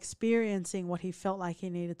him not experiencing what he felt like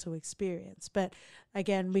he needed to experience. But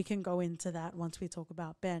again, we can go into that once we talk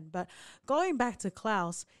about Ben. But going back to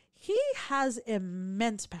Klaus, he has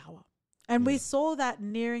immense power. And we saw that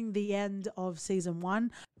nearing the end of season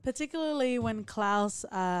 1, particularly when Klaus,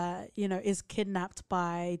 is kidnapped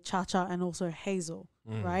by Cha-Cha and also Hazel,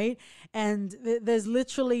 right? And there's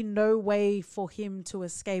literally no way for him to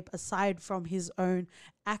escape aside from his own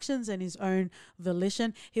actions and his own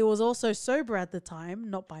volition. He was also sober at the time,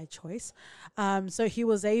 not by choice. So he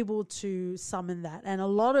was able to summon that. And a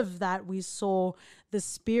lot of that we saw the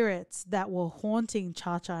spirits that were haunting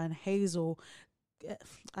Cha-Cha and Hazel,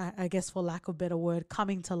 I guess for lack of a better word,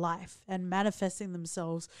 coming to life and manifesting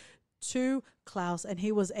themselves to Klaus, and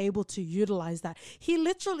he was able to utilize that. He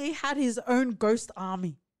literally had his own ghost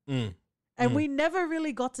army. And we never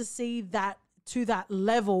really got to see that to that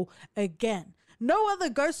level again. No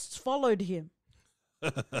other ghosts followed him.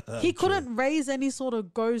 He couldn't raise any sort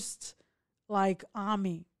of ghost like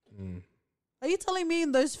army. Are you telling me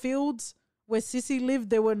in those fields where Sissy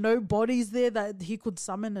lived, there were no bodies there that he could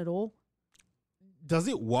summon at all? Does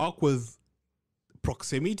it work with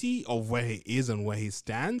proximity of where he is and where he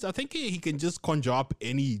stands? I think he can just conjure up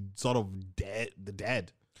any sort of the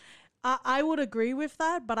dead. I would agree with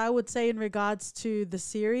that, but I would say in regards to the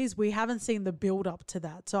series, we haven't seen the build up to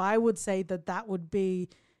that. So I would say that would be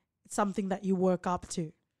something that you work up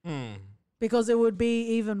to. Because it would be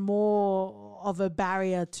even more of a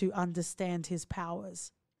barrier to understand his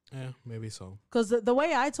powers. Yeah, maybe so. Because the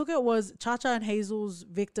way I took it was Cha-Cha and Hazel's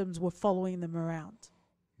victims were following them around.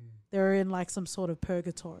 They were in like some sort of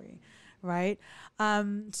purgatory, right?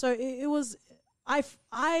 So it was... I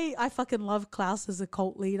fucking love Klaus as a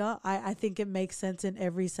cult leader. I think it makes sense in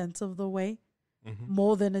every sense of the way.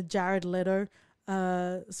 More than a Jared Leto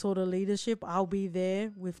sort of leadership. I'll be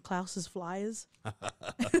there with Klaus's flyers.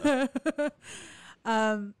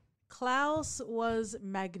 Klaus was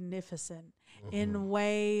magnificent in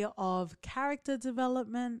way of character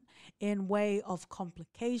development, in way of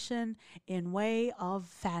complication, in way of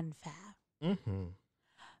fanfare.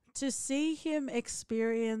 To see him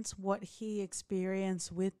experience what he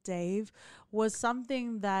experienced with Dave was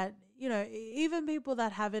something that, even people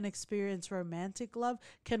that haven't experienced romantic love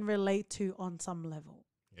can relate to on some level.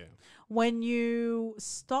 Yeah. When you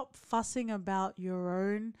stop fussing about your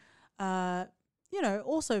own,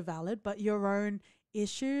 also valid, but your own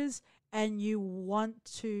issues, and you want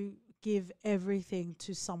to give everything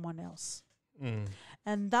to someone else.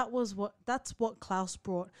 And that's what Klaus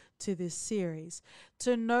brought to this series.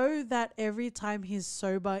 To know that every time he's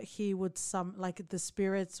sober, he would the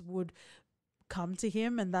spirits would come to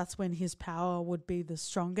him, and that's when his power would be the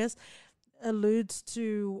strongest, alludes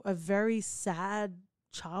to a very sad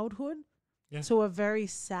childhood, to a very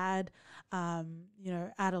sad,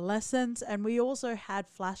 adolescence. And we also had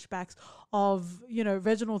flashbacks of,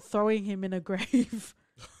 Reginald throwing him in a grave.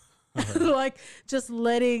 Like just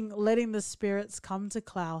letting the spirits come to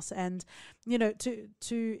Klaus, and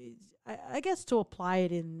I guess to apply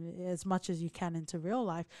it in as much as you can into real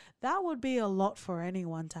life, that would be a lot for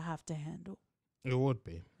anyone to have to handle. It would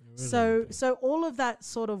be. So all of that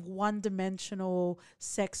sort of one-dimensional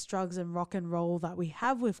sex, drugs, and rock and roll that we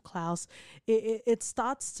have with Klaus, it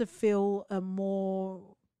starts to feel a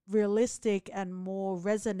more realistic and more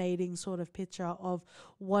resonating sort of picture of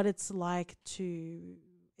what it's like to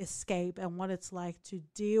escape and what it's like to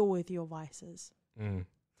deal with your vices.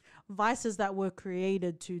 Vices that were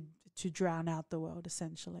created to drown out the world,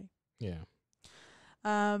 essentially. Yeah.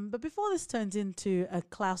 But before this turns into a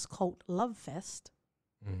Klaus cult love fest,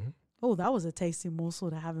 Mm-hmm. oh, that was a tasty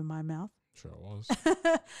morsel to have in my mouth. Sure was.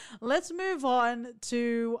 Let's move on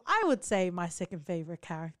to, I would say, my second favorite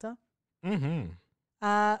character. Mm-hmm.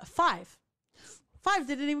 Five. Five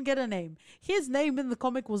didn't even get a name. His name in the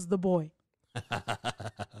comic was the boy.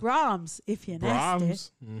 Brahms, if you're nasty.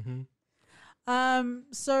 Brahms. Mm-hmm.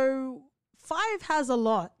 So Five has a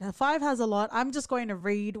lot. Now, Five has a lot. I'm just going to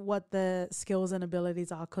read what the skills and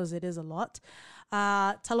abilities are because it is a lot.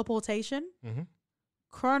 Teleportation, Mm-hmm.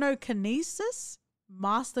 chronokinesis,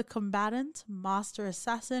 master combatant, master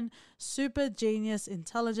assassin, super genius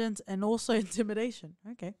intelligence, and also intimidation.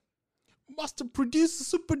 Okay. Master producer,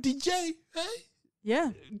 super DJ, hey?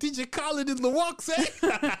 Yeah. DJ Khaled in the works,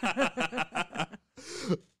 eh?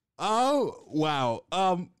 Oh wow.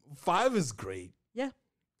 Five is great. Yeah.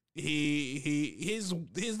 He's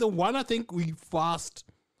the one I think we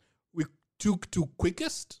took to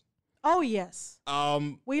quickest. Oh, yes.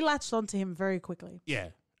 Um We latched onto him very quickly. yeah.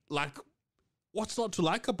 Like what's not to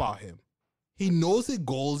like about him? He knows his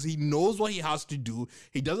goals. He knows what he has to do.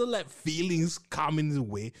 He doesn't let feelings come in his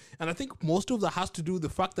way. And I think most of that has to do with the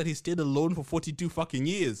fact that he stayed alone for 42 fucking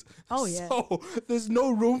years. Oh, yeah. So there's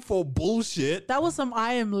no room for bullshit. That was some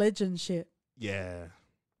I Am Legend shit. Yeah.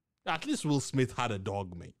 At least Will Smith had a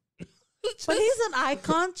dog, mate. But he's an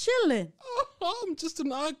icon chilling. I'm just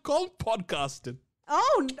an icon podcasting.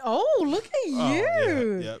 Oh, look at you.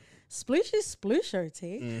 Oh, yeah. Splooshy sploosher,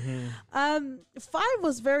 T. Mm-hmm. Five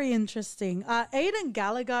was very interesting. Aidan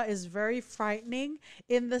Gallagher is very frightening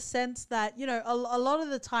in the sense that, you know, a lot of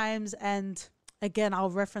the times, and again, I'll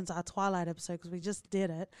reference our Twilight episode because we just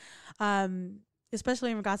did it,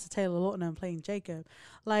 especially in regards to Taylor Lautner playing Jacob.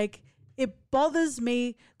 Like, it bothers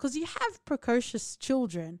me because you have precocious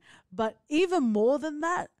children, but even more than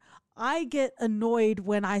that, I get annoyed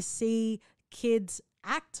when I see kids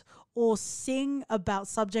act or sing about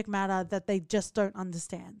subject matter that they just don't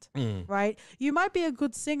understand, right? You might be a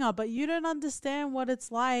good singer, but you don't understand what it's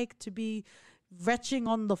like to be retching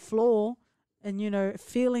on the floor and, you know,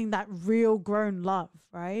 feeling that real grown love,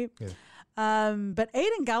 right? Yeah. But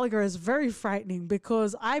Aidan Gallagher is very frightening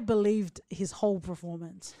because I believed his whole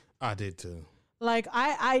performance. I did too. Like,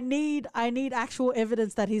 I need actual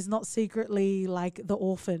evidence that he's not secretly like the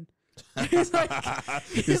orphan. He's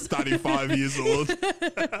 35 years old,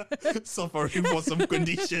 suffering for some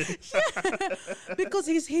condition. Because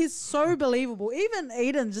he's so believable. Even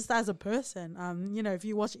Aidan, just as a person, you know, if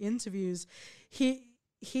you watch interviews, he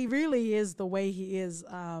really is the way he is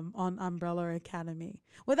on Umbrella Academy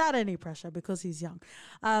without any pressure because he's young.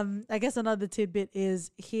 I guess another tidbit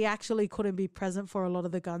is he actually couldn't be present for a lot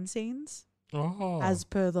of the gun scenes as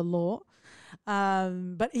per the law.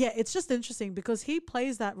 But yeah, it's just interesting because he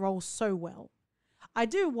plays that role so well. I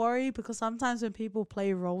do worry because sometimes when people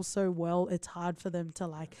play roles so well, it's hard for them to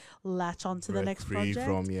like latch onto the next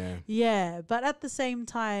project. Yeah, but at the same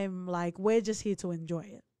time, like, we're just here to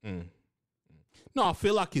enjoy it. No, I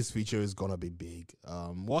feel like his future is gonna be big.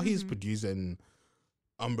 What he's producing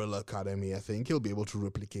Umbrella Academy, I think he'll be able to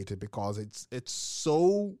replicate it because it's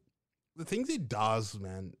so, the things he does,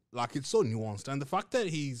 man, like, it's so nuanced, and the fact that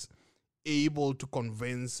he's able to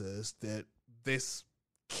convince us that this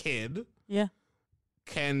kid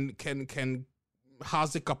can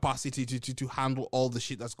has the capacity to handle all the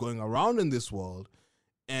shit that's going around in this world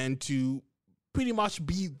and to pretty much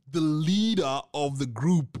be the leader of the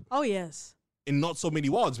group. Oh yes. In not so many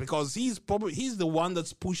words, because he's the one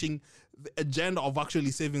that's pushing the agenda of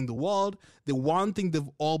actually saving the world, the one thing they've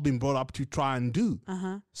all been brought up to try and do.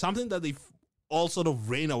 Something that they've all sort of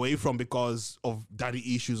ran away from because of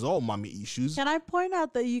daddy issues or mommy issues. Can I point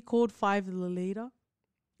out that you called Five the leader?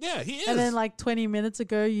 Yeah, he is. And then like 20 minutes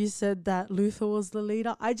ago, you said that Luther was the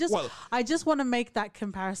leader. I just want to make that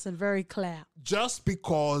comparison very clear. Just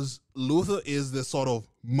because Luther is the sort of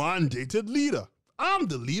mandated leader. I'm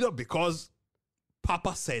the leader because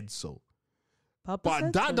Papa said so.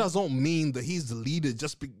 But that doesn't mean that he's the leader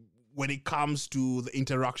just when it comes to the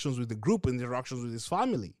interactions with the group and interactions with his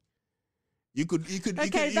family. You could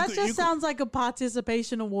sounds like a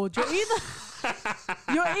participation award. You're either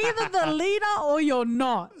the leader or you're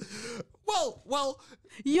not. Well,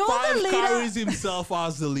 you're Five the leader. carries himself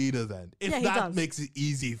as the leader then. If that makes it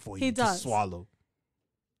easy for you to swallow.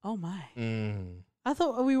 Oh my. I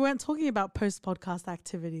thought we weren't talking about post-podcast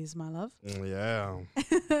activities, my love. Yeah.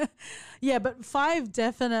 Yeah, but Five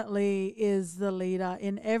definitely is the leader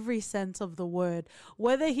in every sense of the word.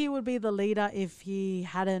 Whether he would be the leader if he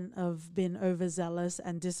hadn't have been overzealous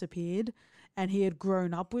and disappeared and he had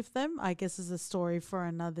grown up with them, I guess is a story for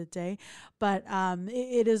another day. But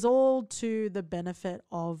it is all to the benefit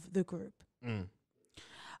of the group.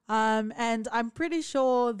 And I'm pretty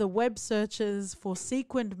sure the web searches for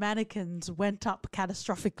sequined mannequins went up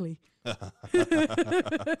catastrophically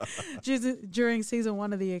during season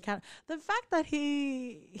 1 of the Academy. The fact that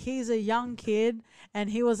he's a young kid and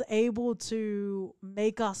he was able to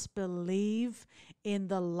make us believe in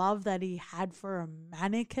the love that he had for a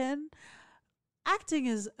mannequin. Acting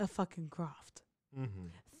is a fucking craft. Mm-hmm.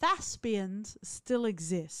 Thespians still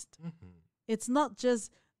exist. Mm-hmm. It's not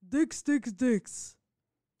just dicks, dicks, dicks.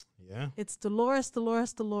 Yeah. It's Dolores,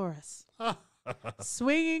 Dolores, Dolores.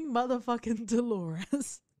 Swinging motherfucking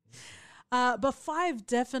Dolores. But 5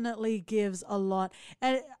 definitely gives a lot.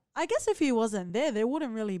 And I guess if he wasn't there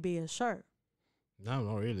wouldn't really be a show. No,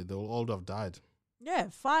 not really. They will all have died. Yeah,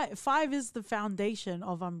 5 is the foundation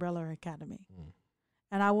of Umbrella Academy.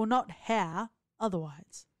 And I will not hear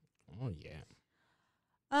otherwise. Oh,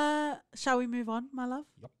 yeah. Shall we move on, my love?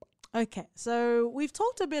 Yep. Okay, so we've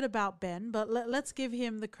talked a bit about Ben, but let's give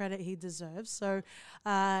him the credit he deserves. So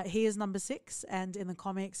he is number 6, and in the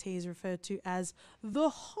comics, he is referred to as the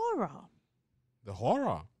Horror. The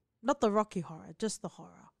Horror? Not the Rocky Horror, just the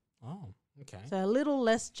Horror. Oh, okay. So a little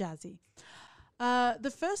less jazzy.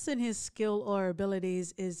 The first in his skill or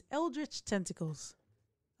abilities is Eldritch Tentacles.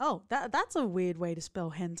 Oh, that's a weird way to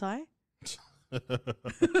spell hentai.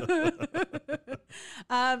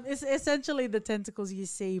 It's essentially the tentacles you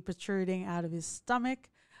see protruding out of his stomach.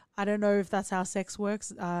 I don't know if that's how sex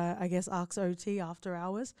works. I guess Arcs OT after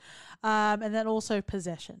hours. And then also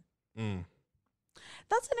possession.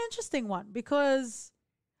 That's an interesting one because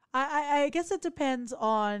I guess it depends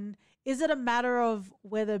on, is it a matter of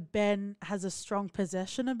whether Ben has a strong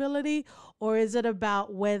possession ability, or is it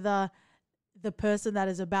about whether the person that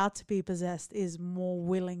is about to be possessed is more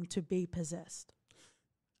willing to be possessed?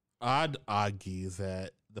 I'd argue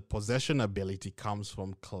that the possession ability comes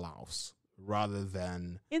from Klaus rather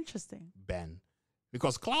than Interesting. Ben.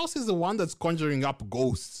 Because Klaus is the one that's conjuring up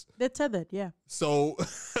ghosts. They're tethered, yeah. So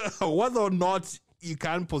whether or not you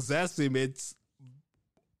can possess him, it's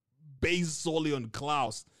based solely on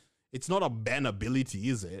Klaus. It's not a Ben ability,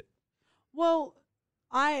 is it? Well,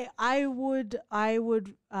 I would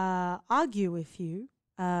argue with you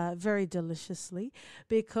very deliciously,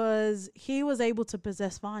 because he was able to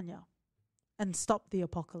possess Vanya and stop the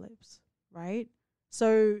apocalypse, right?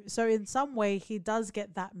 So in some way he does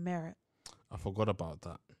get that merit. I forgot about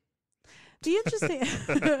that. The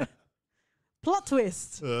interesting plot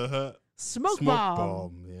twist. Smoke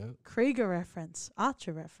bomb. Yeah. Krieger reference,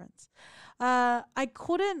 Archer reference. I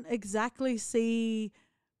couldn't exactly see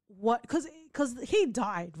what, because he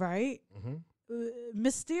died, right? Mm-hmm.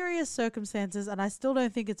 Mysterious circumstances, and I still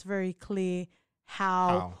don't think it's very clear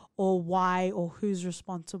how or why or who's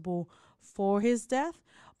responsible for his death.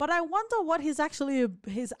 But I wonder what his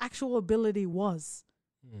actual ability was,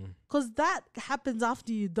 because that happens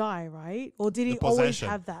after you die, right? Or did he always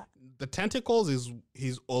have that? The tentacles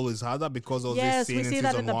he's always had that because of yes, this we scene see in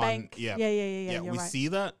that season in the 1. bank. Yeah, You're we right. see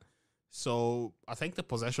that. So I think the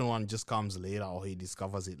possession one just comes later, or he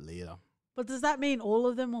discovers it later. But does that mean all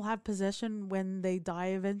of them will have possession when they die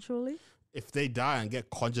eventually? If they die and get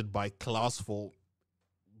conjured by Klaus for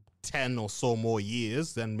 10 or so more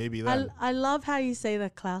years, then maybe then. I love how you say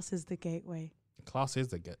that Klaus is the gateway. Klaus is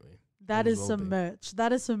the gateway. That is some merch.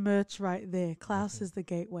 That is some merch right there. Klaus is the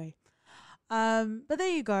gateway. But there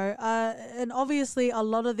you go. And obviously a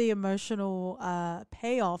lot of the emotional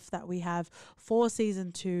payoff that we have for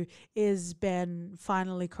season 2 is Ben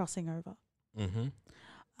finally crossing over. Mm-hmm.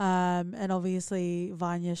 And obviously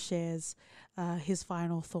Vanya shares his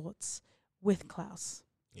final thoughts with Klaus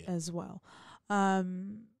as well.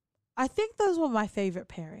 I think those were my favorite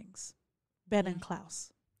pairings, Ben and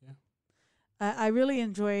Klaus. Yeah. I really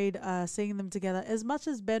enjoyed seeing them together. As much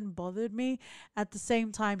as Ben bothered me, at the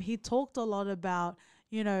same time, he talked a lot about,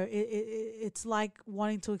 it's like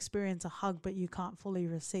wanting to experience a hug, but you can't fully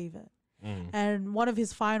receive it. And one of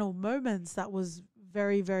his final moments that was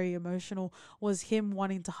very, very emotional was him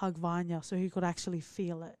wanting to hug Vanya so he could actually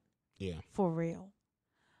feel it for real.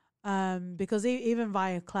 Because even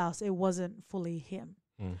via Klaus, it wasn't fully him.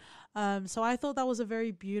 So I thought that was a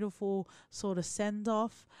very beautiful sort of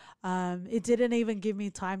send-off. It didn't even give me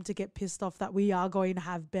time to get pissed off that we are going to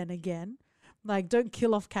have Ben again. Like, don't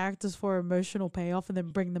kill off characters for emotional payoff and then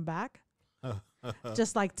bring them back.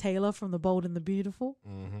 Just like Taylor from The Bold and the Beautiful.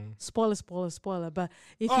 Spoiler. But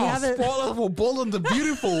if you haven't... spoiler for Bold and the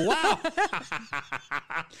Beautiful. Wow.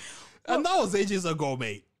 And that was ages ago,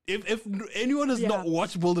 mate. If anyone has not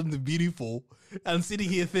watched Bold and the Beautiful and sitting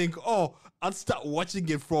here think, oh, I'd start watching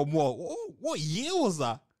it from what year was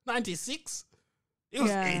that? 96? It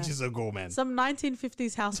was ages ago, man. Some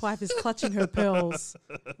 1950s housewife is clutching her pearls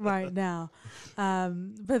right now.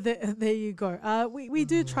 But there you go. We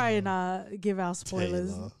do try and give our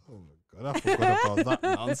spoilers. Taylor. Oh my God, I forgot about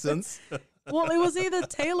that nonsense. Well, it was either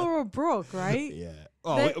Taylor or Brooke, right? Yeah.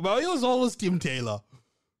 Oh, well, it was always Team Taylor.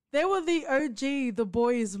 They were the OG, the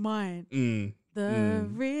boy is mine. The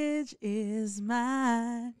ridge is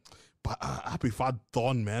mine. But I prefer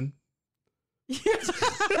Dawn, man.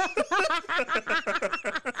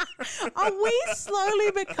 Are we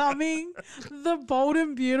slowly becoming the bold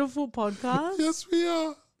and beautiful podcast? Yes, we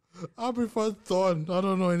are. I prefer Dawn. I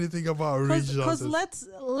don't know anything about Ridge. Because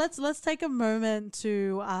let's take a moment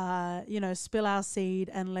to spill our seed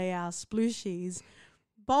and lay our splooshies.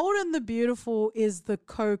 Bold and the Beautiful is the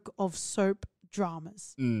Coke of soap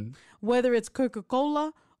dramas. Whether it's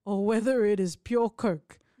Coca-Cola or whether it is pure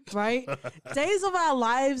Coke, right? Days of Our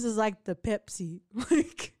Lives is like the Pepsi.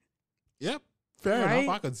 Yep. Fair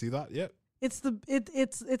enough. I can see that. Yep. It's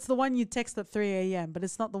the one you text at 3 a.m., but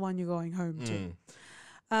it's not the one you're going home to.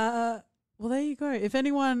 Well, there you go. If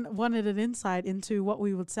anyone wanted an insight into what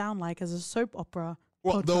we would sound like as a soap opera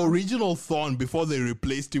Well, the original Thorn before they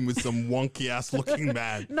replaced him with some wonky ass looking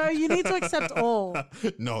man. No, you need to accept all.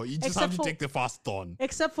 No, you just have to take the fast Thorn.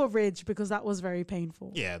 Except for Ridge, because that was very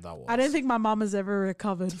painful. Yeah, that was. I don't think my mum has ever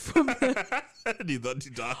recovered from it. Neither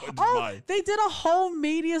did I. They did a whole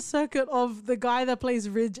media circuit of the guy that plays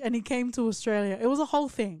Ridge, and he came to Australia. It was a whole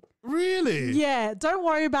thing. Really? Yeah, don't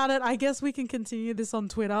worry about it. I guess we can continue this on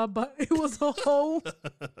Twitter, but it was a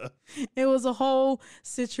whole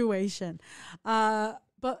situation.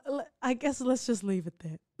 But I guess let's just leave it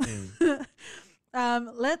there.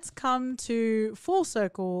 Let's come to full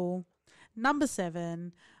circle. Number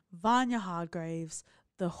 7, Vanya Hargraves,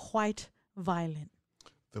 the white violin.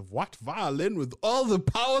 The white violin with all the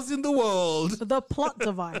powers in the world. The plot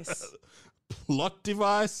device. Plot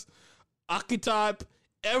device, archetype,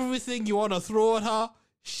 everything you want to throw at her,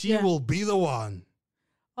 she will be the one.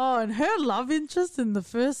 Oh, and her love interest in the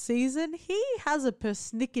first season, he has a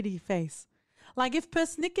persnickety face. Like if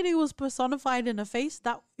persnickety was personified in a face,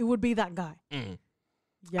 that it would be that guy.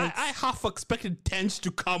 I half expected Tench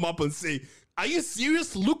to come up and say, "Are you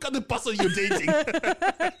serious? Look at the person you're dating."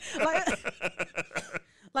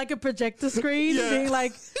 like a projector screen being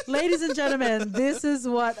like, "Ladies and gentlemen, this is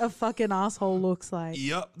what a fucking asshole looks like."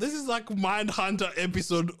 Yep. This is like Mindhunter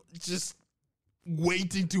episode just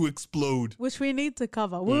waiting to explode. Which we need to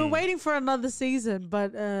cover. We were waiting for another season,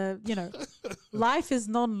 but, life is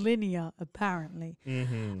non-linear, apparently.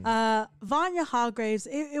 Vanya Hargraves,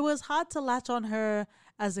 it was hard to latch on her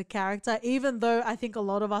as a character, even though I think a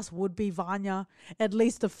lot of us would be Vanya, at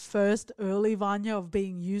least the first early Vanya of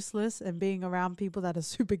being useless and being around people that are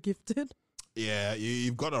super gifted. Yeah,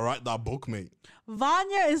 you've got to write that book, mate.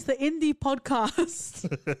 Vanya is the indie podcast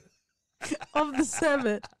of the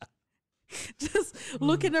 7. Just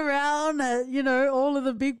looking around at, all of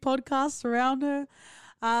the big podcasts around her.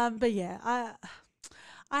 But yeah,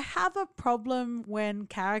 I have a problem when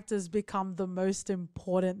characters become the most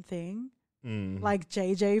important thing. Like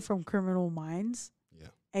JJ from Criminal Minds. Yeah.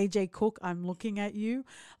 AJ Cook, I'm looking at you.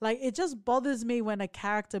 Like, it just bothers me when a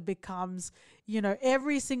character becomes,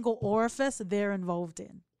 every single orifice they're involved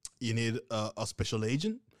in. You need a special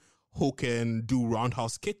agent who can do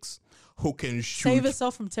roundhouse kicks, who can shoot. Save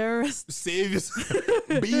yourself from terrorists. Save yourself.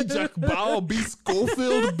 Be Jack Bauer, be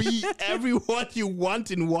Schofield, be everyone you want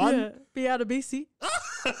in one. Yeah, be out of BC.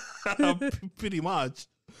 Pretty much.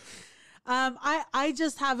 I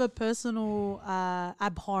just have a personal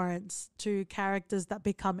abhorrence to characters that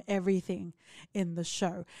become everything in the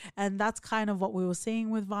show. And that's kind of what we were seeing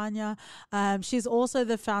with Vanya. She's also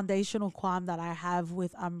the foundational qualm that I have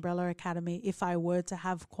with Umbrella Academy, if I were to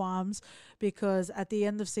have qualms, because at the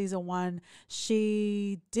end of season 1,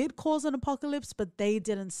 she did cause an apocalypse, but they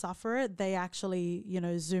didn't suffer it. They actually,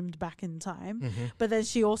 zoomed back in time. But then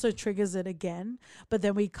she also triggers it again. But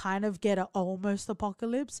then we kind of get an almost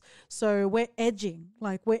apocalypse. So we're edging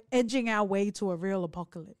our way to a real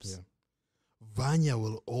apocalypse. Yeah. Vanya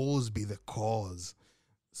will always be the cause.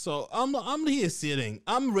 So I'm here sitting.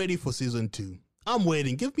 I'm ready for season 2. I'm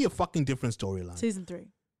waiting. Give me a fucking different storyline. Season 3.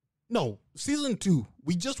 No, season 2.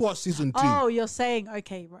 We just watched season 2. Oh, you're saying,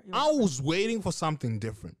 okay. Right, I was waiting for something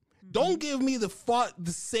different. Don't give me the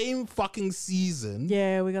same fucking season.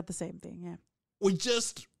 Yeah, we got the same thing, yeah. We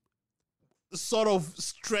just sort of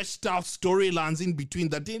stretched out storylines in between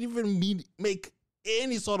that didn't even make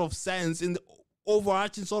any sort of sense in the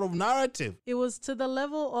overarching sort of narrative. It was to the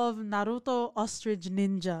level of Naruto Ostrich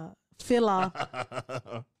Ninja filler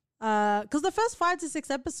because the first 5 to 6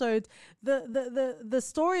 episodes, the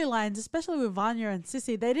storylines, especially with Vanya and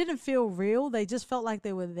Sissy, they didn't feel real. They just felt like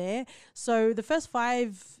they were there. So the first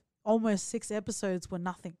 5, almost 6 episodes were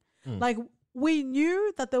nothing. Like, we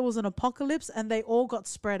knew that there was an apocalypse and they all got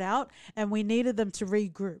spread out and we needed them to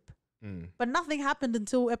regroup. But nothing happened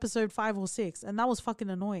until episode 5 or 6, and that was fucking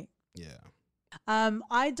annoying. Yeah.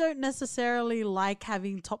 I don't necessarily like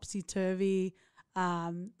having topsy-turvy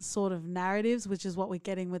sort of narratives, which is what we're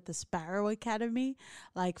getting with the Sparrow Academy.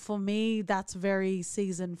 Like, for me, that's very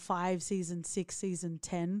season 5, season 6, season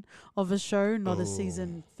 10 of a show, not a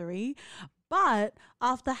season 3. But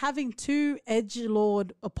after having 2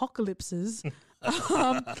 edgelord apocalypses,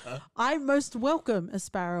 I most welcome a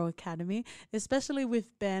Sparrow Academy, especially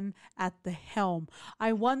with Ben at the helm.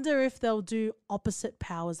 I wonder if they'll do opposite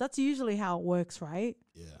powers. That's usually how it works, right?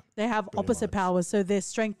 Yeah. They have opposite powers, so their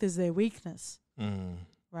strength is their weakness.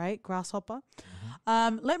 Right? Grasshopper.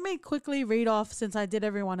 Let me quickly read off, since I did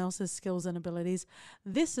everyone else's skills and abilities.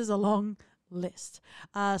 This is a long list.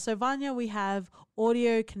 So Vanya, we have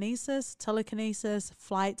audio kinesis, telekinesis,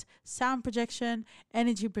 flight, sound projection,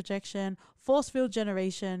 energy projection, force field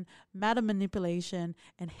generation, matter manipulation,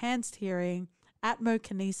 enhanced hearing,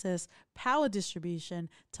 atmokinesis, power distribution,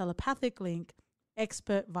 telepathic link,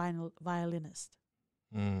 expert violinist.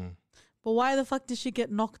 But why the fuck did she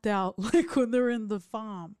get knocked out like when they're in the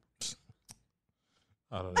farm?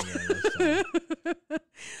 I don't understand.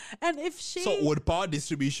 And if she... So would power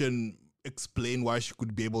distribution explain why she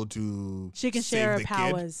could be able to She can share her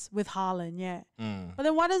powers with Harlan, yeah. But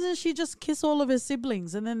then why doesn't she just kiss all of her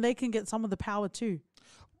siblings and then they can get some of the power too?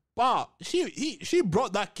 But she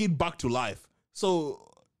brought that kid back to life.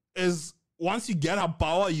 So once you get her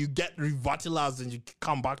power, you get revitalized and you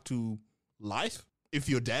come back to life if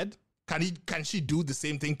you're dead. Can she do the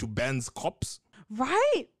same thing to Ben's corpse?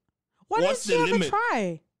 Right. Why What's didn't she the ever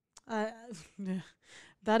try?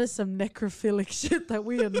 That is some necrophilic shit that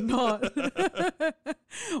we are not.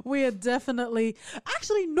 We are definitely...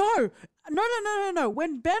 Actually, no.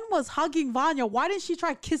 When Ben was hugging Vanya, why didn't she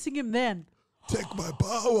try kissing him then? Take my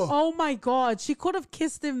power. Oh my God. She could have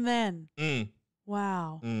kissed him then.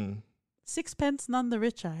 Wow. 6 none the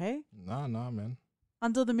richer, hey? Nah, man.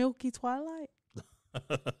 Under the milky twilight?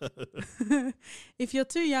 If you're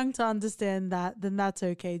too young to understand that, then that's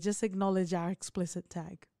okay. Just acknowledge our explicit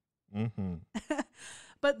tag.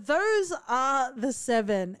 But those are the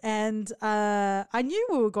 7, and I knew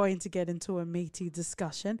we were going to get into a meaty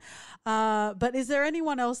discussion. But is there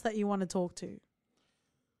anyone else that you want to talk to?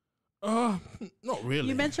 Not really.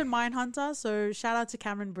 You mentioned Mindhunter, so shout out to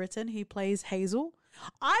Cameron Britton. He plays Hazel.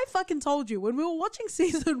 I fucking told you when we were watching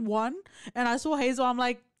season 1 and I saw Hazel, I'm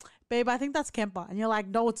like, babe, I think that's Kemper. And you're like,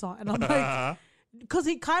 no, it's not. And I'm like, because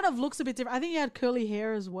he kind of looks a bit different. I think he had curly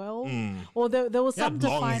hair as well. Or there was some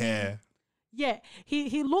defining. Long hair. Yeah,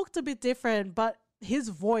 he looked a bit different, but his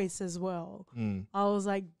voice as well. I was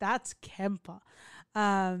like, that's Kemper.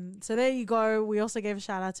 So there you go. We also gave a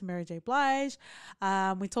shout out to Mary J. Blige.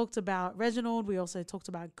 We talked about Reginald. We also talked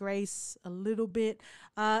about Grace a little bit.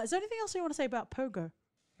 Is there anything else you want to say about Pogo?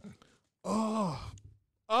 Oh,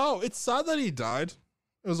 it's sad that he died.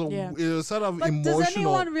 It was a sort of but emotional. Does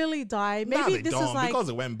anyone really die? Maybe they this don't, is like because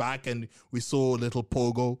it went back and we saw little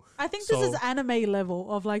Pogo. I think this is anime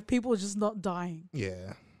level of like people just not dying.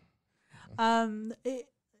 Yeah.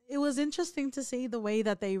 It was interesting to see the way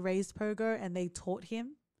that they raised Pogo and they taught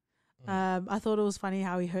him. I thought it was funny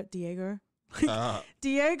how he hurt Diego.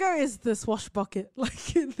 Diego is the swashbucket,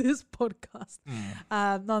 like in this podcast.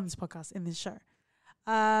 Not in this podcast, in this show.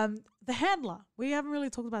 The handler. We haven't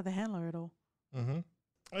really talked about the handler at all.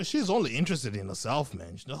 She's only interested in herself,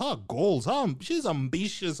 man. Her goals. She's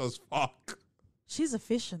ambitious as fuck. She's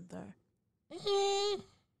efficient, though.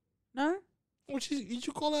 No? Did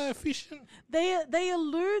you call her efficient? They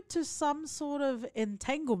allude to some sort of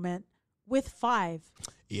entanglement with 5.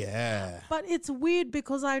 Yeah. But it's weird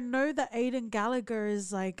because I know that Aidan Gallagher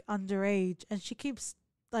is like underage and she keeps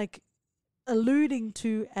like alluding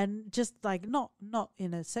to and just like not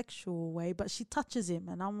in a sexual way, but she touches him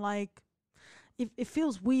and I'm like, it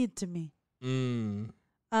feels weird to me.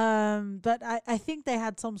 But I think they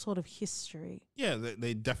had some sort of history. Yeah,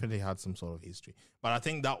 they definitely had some sort of history. But I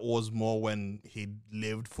think that was more when he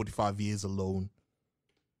lived 45 years alone.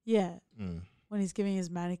 Yeah. When he's giving his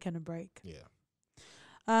mannequin a break. Yeah.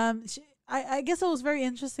 I guess it was very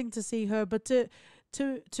interesting to see her, but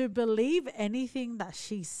to believe anything that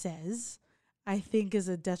she says, I think is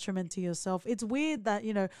a detriment to yourself. It's weird that,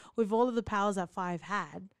 you know, with all of the powers that 5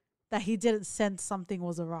 had, that he didn't sense something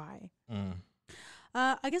was awry.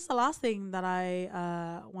 I guess the last thing that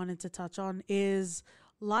I wanted to touch on is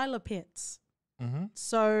Lila Pitts. Mm-hmm.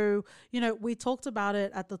 So, we talked about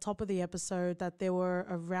it at the top of the episode that there were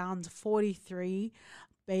around 43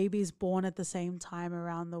 babies born at the same time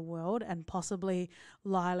around the world, and possibly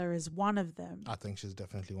Lila is one of them. I think she's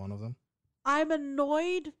definitely one of them. I'm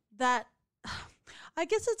annoyed that I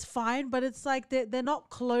guess it's fine, but it's like they're not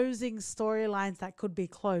closing storylines that could be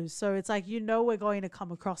closed. So it's like, we're going to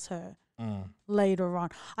come across her later on.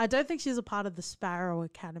 I don't think she's a part of the Sparrow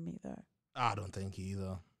Academy, though. I don't think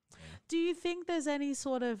either. Do you think there's any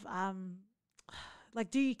sort of,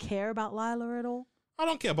 do you care about Lila at all? I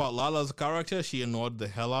don't care about Lala as a character. She annoyed the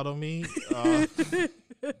hell out of me. I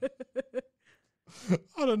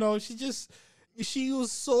don't know. She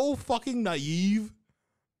was so fucking naive,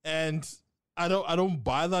 and I don't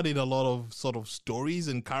buy that in a lot of sort of stories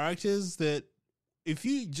and characters, that if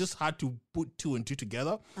you just had to put two and two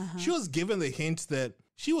together, she was given the hint that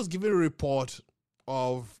she was given a report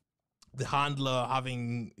of the handler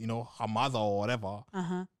having, her mother or whatever,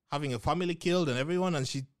 having a family killed and everyone, and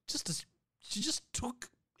she just took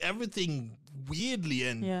everything weirdly,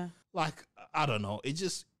 and I don't know,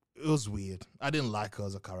 it was weird. I didn't like her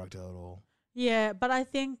as a character at all. Yeah, but I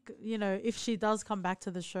think, if she does come back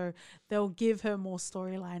to the show, they'll give her more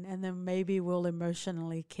storyline, and then maybe we'll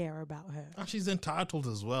emotionally care about her. And she's entitled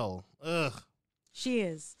as well. Ugh. She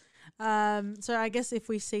is. So I guess if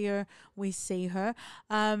we see her, we see her.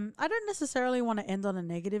 I don't necessarily want to end on a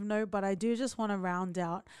negative note, but I do just want to round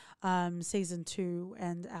out season 2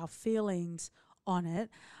 and our feelings on it.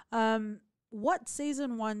 What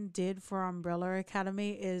season 1 did for Umbrella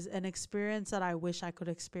Academy is an experience that I wish I could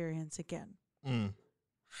experience again.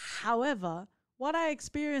 However, what I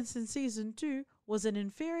experienced in season 2 was an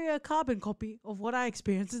inferior carbon copy of what I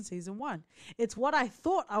experienced in season 1. It's what I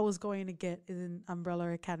thought I was going to get in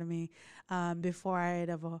Umbrella Academy before I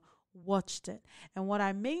had ever watched it. And what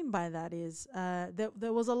I mean by that is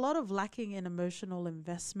there was a lot of lacking in emotional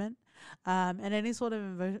investment, and any sort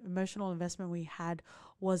of emotional investment we had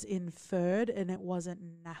was inferred, and it wasn't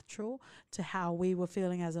natural to how we were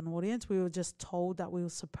feeling as an audience. We were just told that we were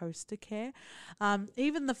supposed to care.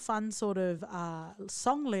 Even the fun sort of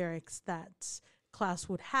song lyrics that Klaus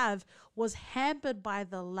would have was hampered by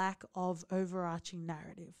the lack of overarching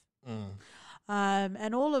narrative.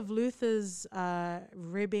 And all of Luther's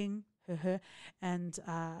ribbing and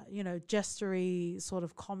gestury sort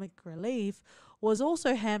of comic relief was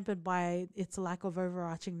also hampered by its lack of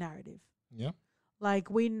overarching narrative. Yeah.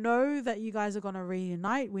 Like, we know that you guys are going to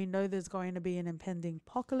reunite. We know there's going to be an impending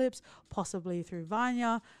apocalypse, possibly through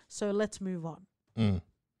Vanya. So let's move on. And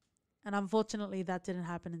unfortunately, that didn't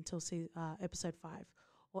happen until episode 5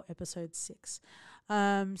 or episode 6.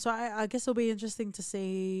 So I guess it'll be interesting to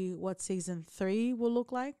see what season 3 will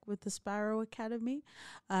look like with the Sparrow Academy.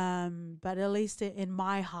 But at least in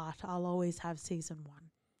my heart, I'll always have season 1.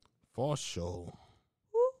 For sure.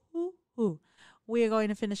 Ooh. We are going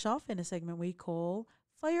to finish off in a segment we call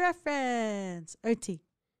For Your Reference. OT.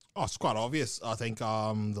 Oh, it's quite obvious. I think the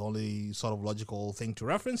only sort of logical thing to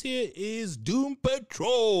reference here is Doom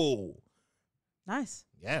Patrol. Nice.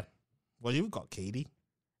 Yeah. Well, you've got Katie.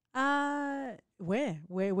 Where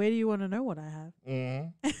do you want to know what I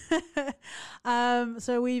have?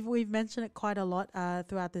 So we've mentioned it quite a lot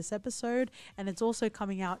throughout this episode, and it's also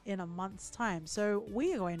coming out in a month's time. So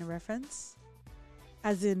we are going to reference,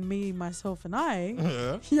 as in me, myself, and I,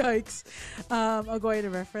 yikes, are going to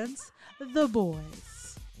reference The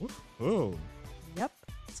Boys. Oh. Yep.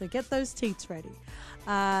 So get those teats ready.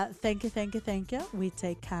 Thank you. We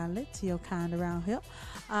take kindly to your kind around here.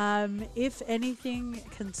 If anything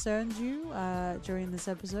concerned you during this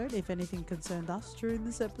episode, if anything concerned us during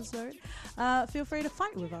this episode, feel free to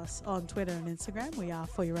fight with us on Twitter and Instagram. We are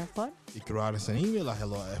For Your FPod. You can write us an email at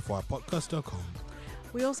hello@fypodcast.com.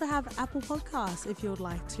 We also have Apple Podcasts if you would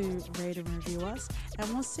like to rate and review us.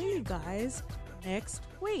 And we'll see you guys next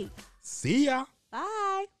week. See ya.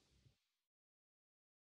 Bye.